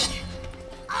quick!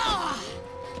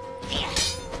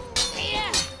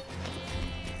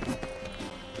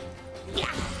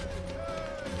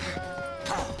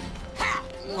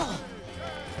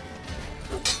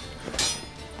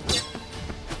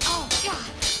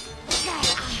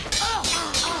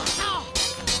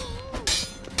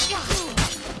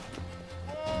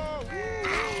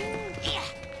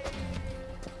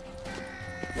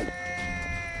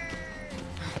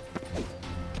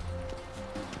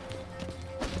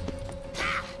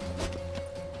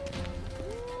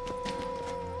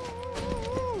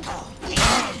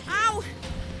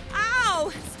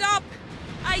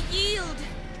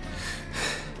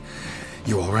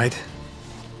 You all right?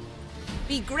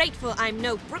 Be grateful I'm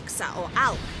no Bruxa or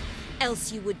Alp, else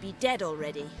you would be dead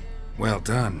already. Well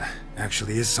done.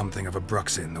 Actually is something of a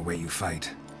Bruxa in the way you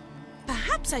fight.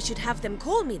 Perhaps I should have them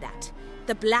call me that.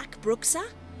 The Black Bruxa?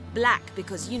 Black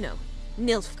because, you know,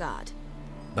 Nilfgaard.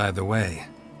 By the way,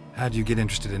 how'd you get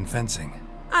interested in fencing?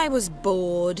 I was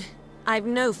bored. I've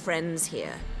no friends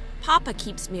here. Papa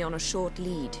keeps me on a short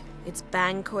lead. It's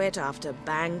banquet after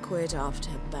banquet after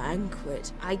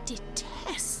banquet. I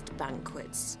detest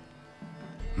banquets.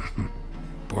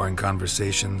 Boring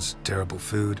conversations, terrible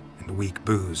food, and weak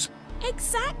booze.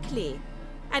 Exactly.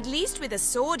 At least with a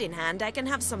sword in hand, I can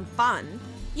have some fun.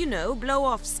 You know, blow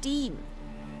off steam.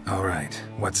 All right,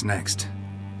 what's next?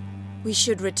 We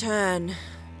should return.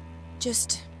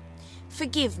 Just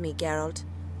forgive me, Geralt.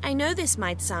 I know this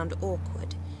might sound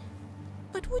awkward,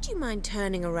 but would you mind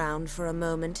turning around for a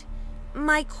moment?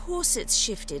 My corset's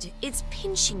shifted. It's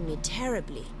pinching me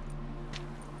terribly.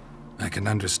 I can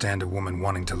understand a woman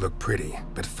wanting to look pretty,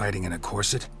 but fighting in a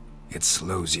corset? It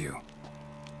slows you.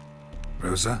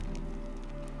 Rosa?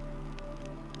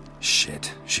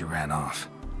 Shit, she ran off.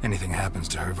 Anything happens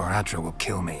to her, Varatra will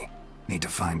kill me. Need to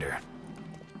find her.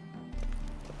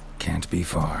 Can't be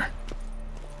far.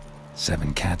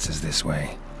 7 Cats is this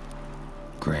way.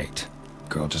 Great.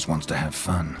 Girl just wants to have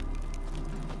fun.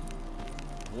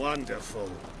 Wonderful.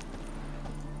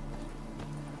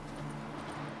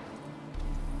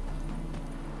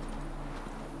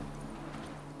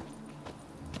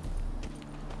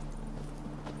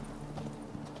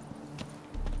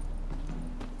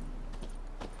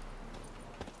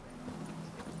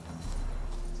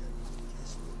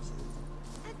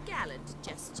 A gallant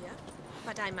gesture,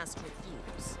 but I must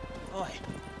refuse. Oi,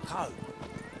 Co,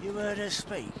 you heard her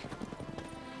speak?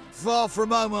 Far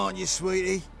from home, aren't you,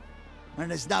 sweetie? And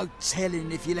there's no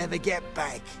telling if you'll ever get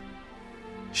back.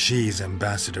 She's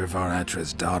Ambassador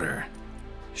Varatra's daughter.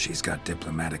 She's got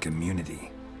diplomatic immunity.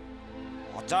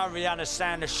 I don't really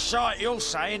understand the shite you're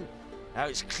saying. Now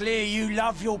it's clear you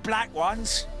love your black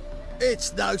ones.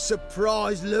 It's no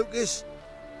surprise, Lucas.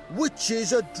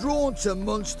 Witches are drawn to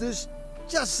monsters,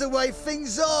 just the way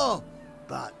things are.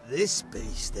 But this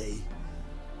beastie,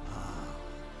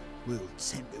 we'll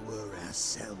tend to her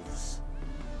ourselves.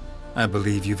 I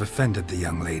believe you've offended the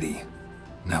young lady.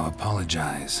 Now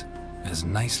apologize, as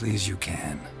nicely as you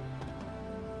can.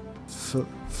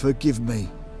 Forgive me,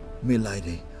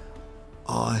 milady.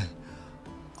 I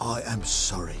am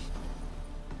sorry.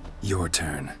 Your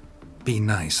turn. Be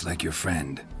nice like your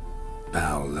friend.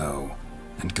 Bow low,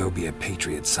 and go be a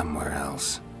patriot somewhere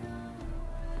else.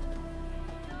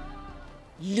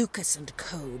 Lucas and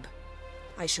Kobe.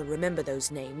 I shall remember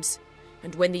those names.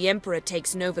 And when the Emperor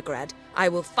takes Novigrad, I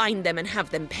will find them and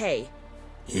have them pay.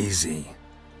 Easy.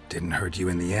 Didn't hurt you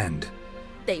in the end.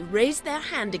 They raised their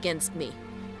hand against me.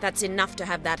 That's enough to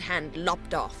have that hand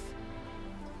lopped off.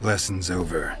 Lesson's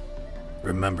over.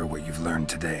 Remember what you've learned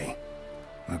today.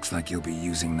 Looks like you'll be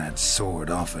using that sword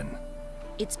often.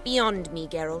 It's beyond me,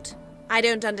 Geralt. I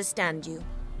don't understand you.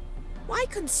 Why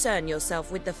concern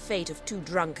yourself with the fate of two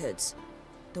drunkards?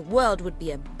 The world would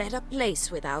be a better place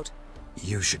without...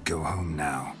 You should go home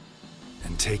now.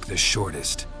 And take the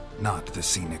shortest, not the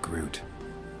scenic route.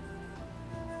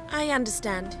 I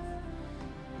understand.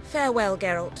 Farewell,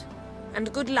 Geralt.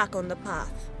 And good luck on the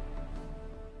path.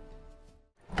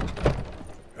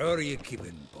 How are you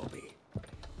keeping, Bobby?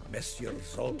 Miss your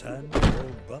Zoltan,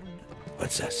 old bird?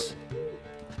 What's this?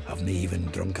 Haven't even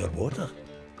drunk her water?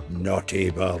 Naughty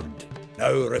bird.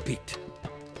 Now repeat.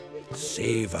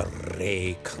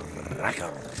 Savoury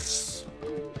crackers.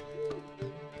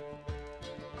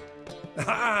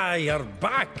 Ah, you're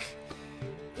back.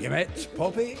 You met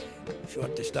Poppy? She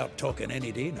ought to start talking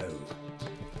any day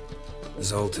now.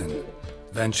 Zoltan,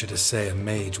 venture to say a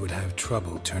mage would have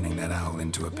trouble turning that owl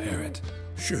into a parrot.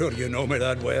 Sure you know me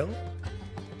that well?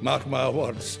 Mark my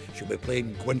words, she'll be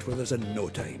playing Gwent with us in no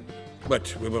time.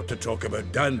 But we were to talk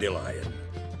about Dandelion.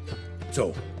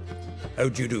 So,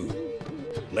 how'd you do?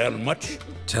 Learn much?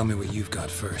 Tell me what you've got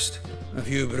first. A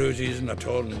few bruises and a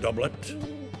torn doublet.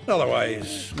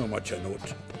 Otherwise, not much of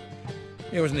note.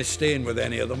 He wasn't staying with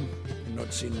any of them. I'd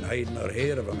not seen hide nor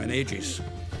hair of him in ages.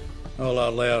 All I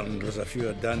learned was a few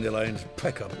of Dandelion's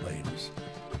pick-up lines.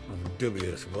 Of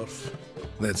dubious worth.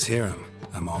 Let's hear him.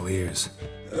 I'm all ears.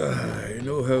 You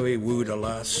know how he wooed a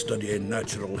lass studying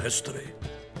natural history?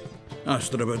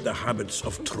 Asked her about the habits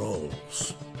of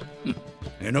trolls.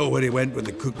 You know where he went with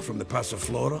the cook from the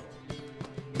Passiflora?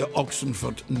 The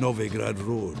Oxenfurt-Novigrad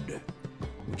Road,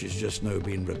 which is just now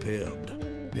being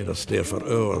repaired. Made us stare for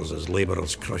hours as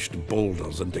labourers crushed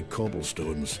boulders into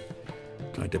cobblestones,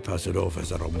 trying to pass it off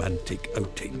as a romantic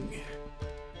outing.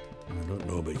 I don't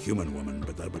know about human woman,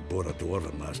 but that would bore a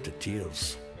dwarven lass to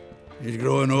tears. He's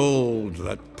growing old,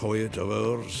 that poet of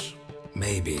ours.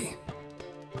 Maybe.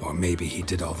 Or maybe he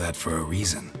did all that for a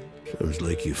reason. Sounds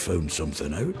like you found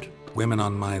something out. Women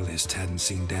on my list hadn't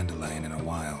seen Dandelion in a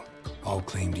while. All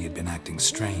claimed he had been acting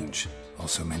strange.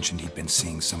 Also mentioned he'd been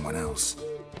seeing someone else.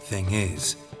 Thing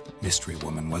is, Mystery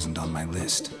Woman wasn't on my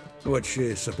list. What's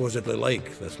she supposedly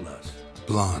like, this lass?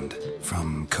 Blonde,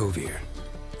 from Kovir.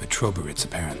 A Troberitz,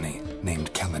 apparently,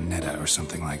 named Kalinetta or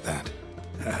something like that.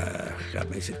 That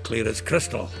makes it clear as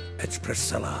crystal. It's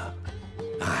Priscilla.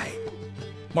 Aye.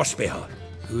 Must be her.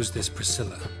 Who's this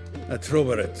Priscilla? A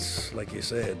Troberitz, like you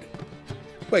said.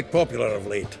 Quite popular of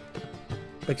late.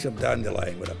 Picks up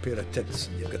Dandelion with a pair of tits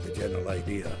and you've got the general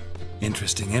idea.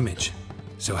 Interesting image.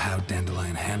 So how'd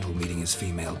Dandelion handle meeting his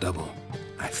female double?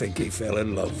 I think he fell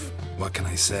in love. What can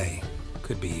I say?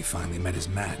 Could be he finally met his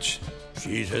match.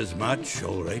 She's his match,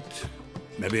 all right.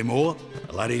 Maybe more.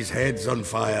 The laddie's head's on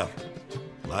fire.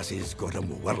 Lassie's got him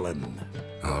whirling.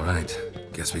 All right.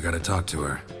 Guess we gotta talk to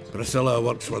her. Priscilla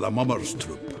works for the Mummers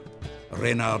troupe.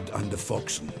 Reynard and the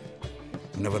Foxen.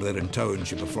 Whenever they're in town,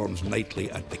 she performs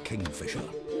nightly at the Kingfisher.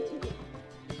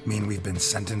 Mean we've been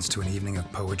sentenced to an evening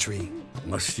of poetry?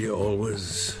 Must you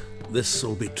always?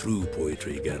 This'll be true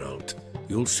poetry, Geralt.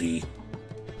 You'll see.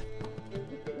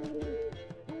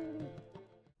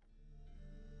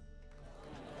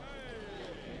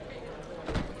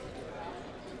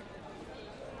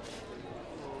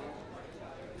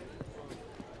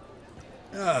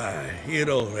 Here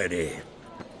already.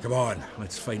 Come on,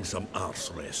 let's find some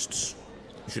arse rests.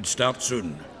 We should start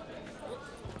soon.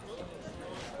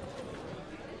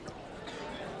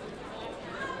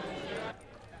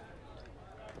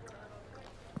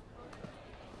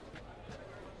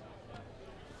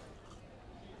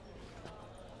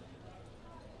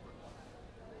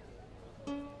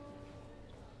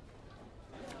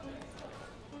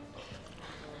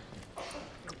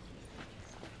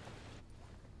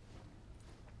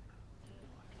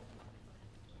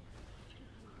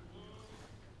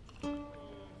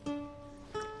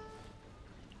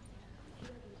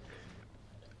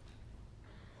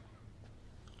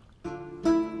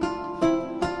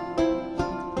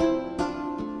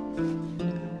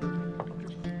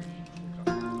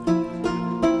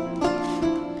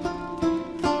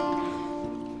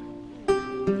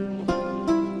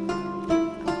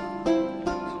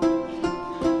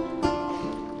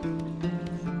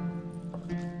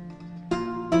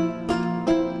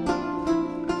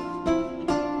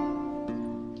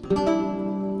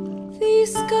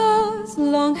 These scars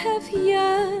long have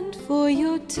yearned for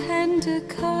your tender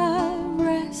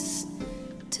caress,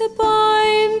 to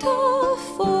bind our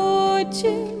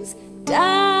fortunes.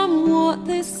 Damn what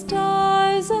the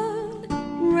stars are.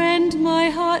 Rend my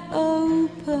heart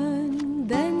open,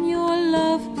 then your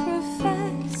love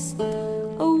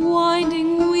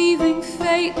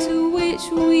fate to which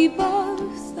we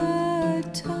both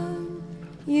atone.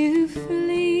 You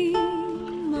flee,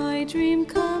 my dream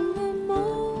come the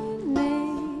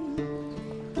morning.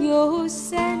 Your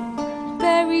scent,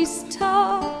 berries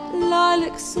tart,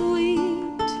 lilac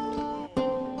sweet.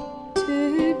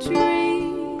 To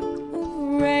dream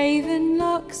of raven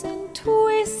locks and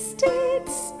twisted,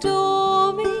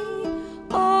 stormy,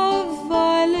 of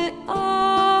violet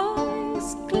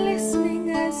eyes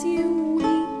glistening as you weep.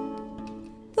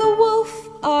 The wolf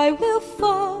I will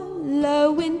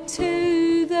follow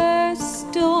into the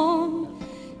storm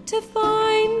to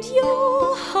find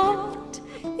your heart,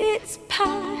 its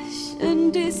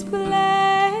passion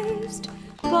displaced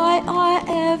by our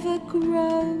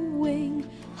ever-growing,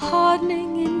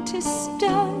 hardening into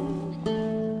stone.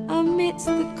 Amidst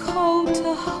the cold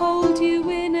to hold you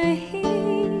in a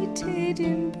heated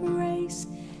embrace.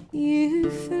 You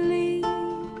flee,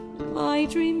 my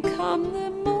dream come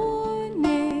the morning.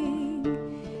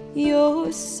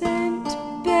 Your scent,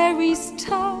 berries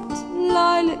tart,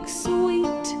 lilac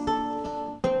sweet.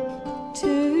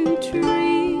 To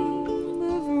dream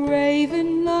of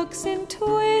raven locks and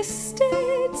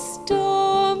twisted,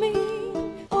 stormy,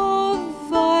 of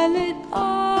violet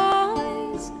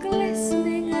eyes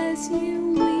glistening as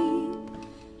you weep.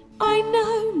 I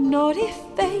know not if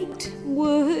fate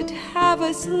would have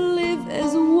us live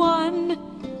as one,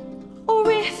 or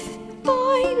if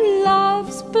by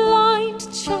love's blind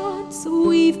chance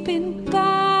we've been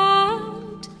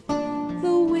bound.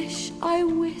 The wish I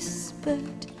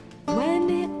whispered when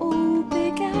it all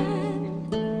began,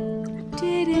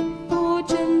 did it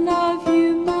forge a love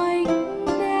you might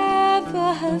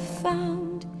never have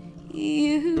found?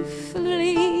 You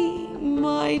flee,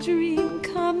 my dream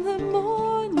come the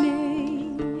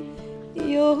morning.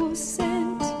 Your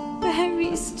scent,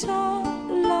 berries tart,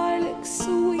 lilac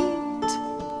sweet.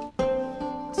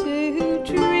 To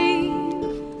dream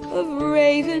of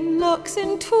raven locks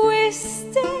and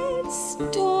twisted,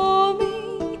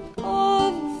 stormy,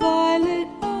 of violet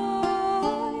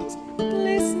eyes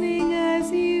glistening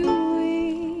as you weep.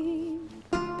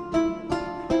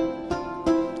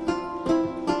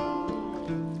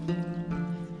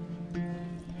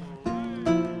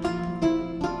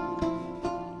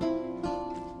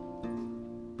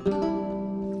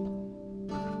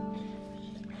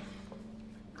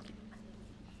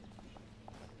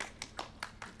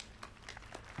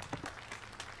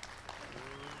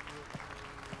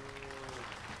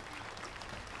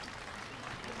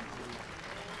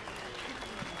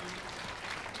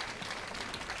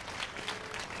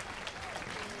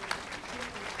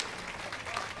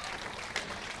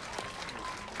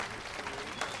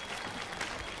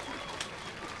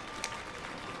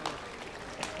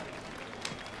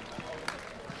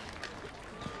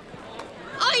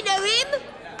 I know him!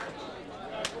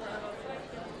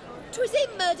 'Twas him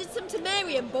murdered some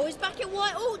Temerian boys back at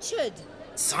White Orchard.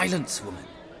 Silence, woman.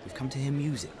 We've come to hear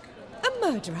music. A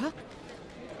murderer?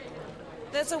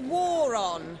 There's a war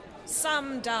on.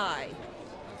 Some die.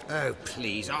 Oh,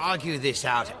 please, argue this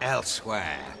out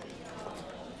elsewhere.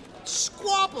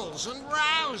 Squabbles and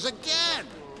rows again.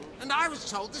 And I was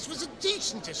told this was a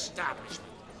decent establishment.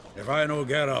 If I know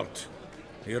Geralt,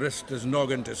 he risked his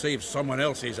noggin to save someone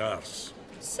else's arse.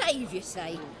 Save, you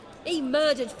say? He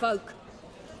murdered folk.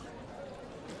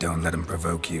 Don't let him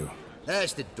provoke you.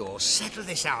 There's the door. Settle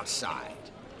this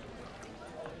outside.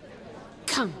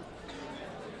 Come.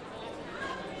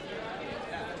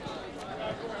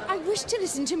 I wish to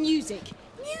listen to music.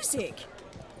 Music!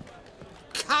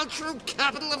 Cultural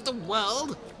capital of the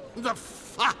world? The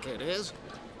fuck it is.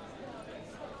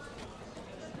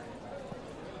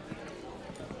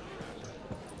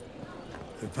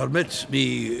 Permit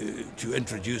me to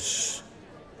introduce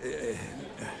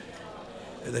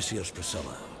this here's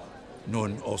Priscilla,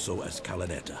 known also as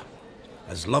Calinetta.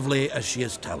 As lovely as she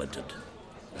is talented.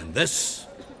 And this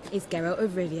is Geralt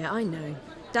of Rivia, I know.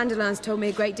 Dandelion's told me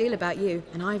a great deal about you,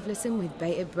 and I've listened with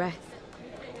bated breath.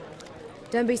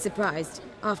 Don't be surprised.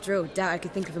 After all, doubt I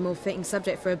could think of a more fitting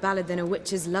subject for a ballad than a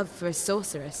witch's love for a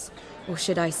sorceress. Or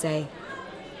should I say,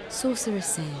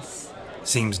 sorceresses.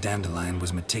 Seems Dandelion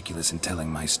was meticulous in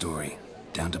telling my story,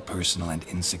 down to personal and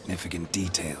insignificant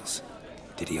details.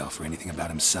 Did he offer anything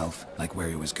about himself, like where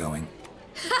he was going?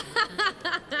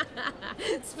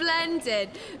 Splendid.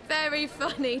 Very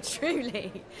funny,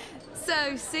 truly.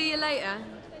 So, see you later.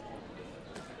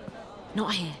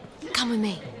 Not here. Come with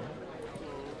me.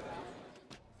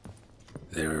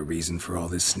 There a reason for all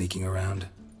this sneaking around?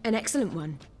 An excellent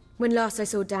one. When last I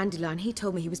saw Dandelion, he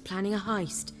told me he was planning a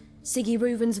heist. Siggy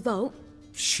Reuven's vault.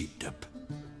 Sheeped up.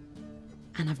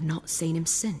 And I've not seen him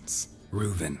since.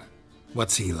 Reuven.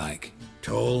 What's he like?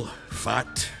 Tall,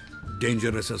 fat,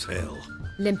 dangerous as hell.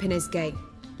 Limp in his gait.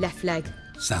 Left leg.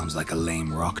 Sounds like a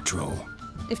lame rock troll.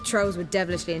 If trolls were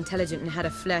devilishly intelligent and had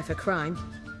a flair for crime,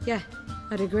 yeah,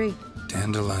 I'd agree.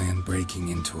 Dandelion breaking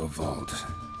into a vault.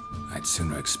 I'd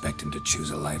sooner expect him to choose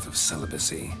a life of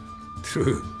celibacy.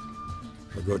 True.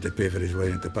 Forgot to pay for his way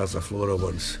into Passiflora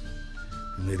once.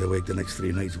 And laid awake the next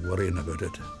 3 nights worrying about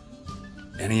it.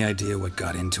 Any idea what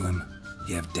got into him?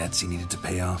 He have debts he needed to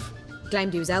pay off?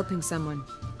 Claimed he was helping someone.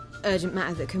 Urgent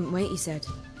matter that couldn't wait, he said.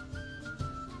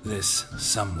 This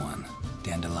someone,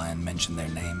 Dandelion mentioned their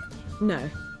name? No.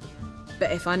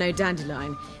 But if I know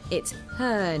Dandelion, it's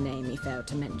her name he failed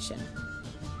to mention.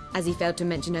 As he failed to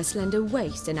mention her slender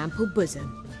waist and ample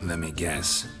bosom. Let me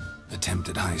guess.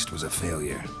 Attempted heist was a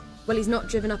failure. Well, he's not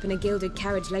driven up in a gilded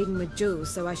carriage laden with jewels,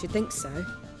 so I should think so.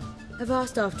 I've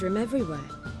asked after him everywhere,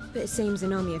 but it seems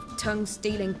an army of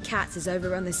tongue-stealing cats has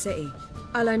overrun the city.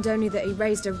 I learned only that he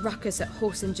raised a ruckus at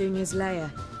Whoreson Jr.'s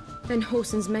lair. Then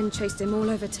Whoreson's men chased him all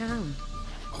over town.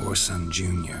 Whoreson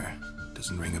Jr.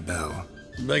 Doesn't ring a bell.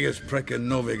 Biggest prick in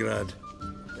Novigrad.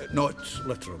 Not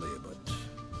literally, but...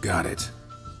 Got it.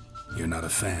 You're not a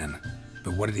fan.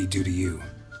 But what did he do to you?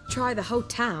 Try the whole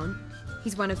town.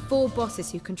 He's one of 4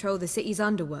 bosses who control the city's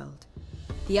underworld.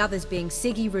 The others being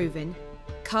Siggy Reuven,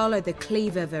 Carlo the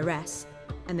Cleaver Varese,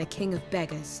 and the King of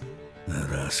Beggars. The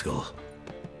rascal.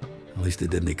 At least he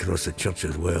didn't cross the church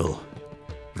as well.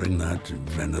 Bring that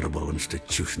venerable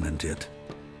institution into it.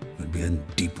 We'd be in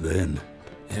deep then.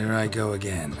 Here I go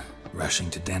again, rushing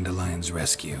to Dandelion's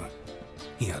rescue.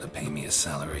 He ought to pay me a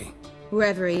salary.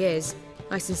 Wherever he is,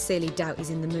 I sincerely doubt he's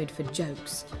in the mood for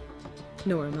jokes.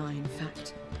 Nor am I, in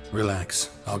fact. Relax,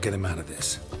 I'll get him out of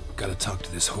this. Gotta talk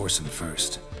to this Whoreson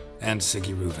first. And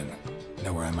Siggy Reuven.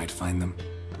 Know where I might find them?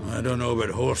 I don't know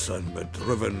about Whoreson, but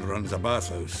Reuven runs a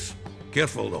bathhouse.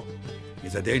 Careful, though.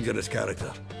 He's a dangerous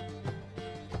character.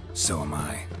 So am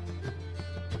I.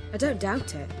 I don't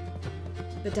doubt it.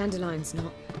 But Dandelion's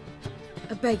not.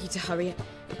 I beg you to hurry.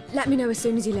 Let me know as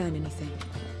soon as you learn anything.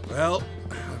 Well,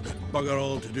 I've got bugger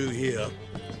all to do here.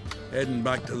 Heading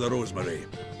back to the Rosemary.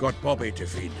 Got Poppy to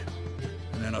feed.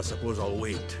 And then I suppose I'll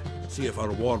wait. See if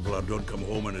our warbler don't come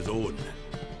home on his own.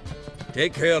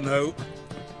 Take care now.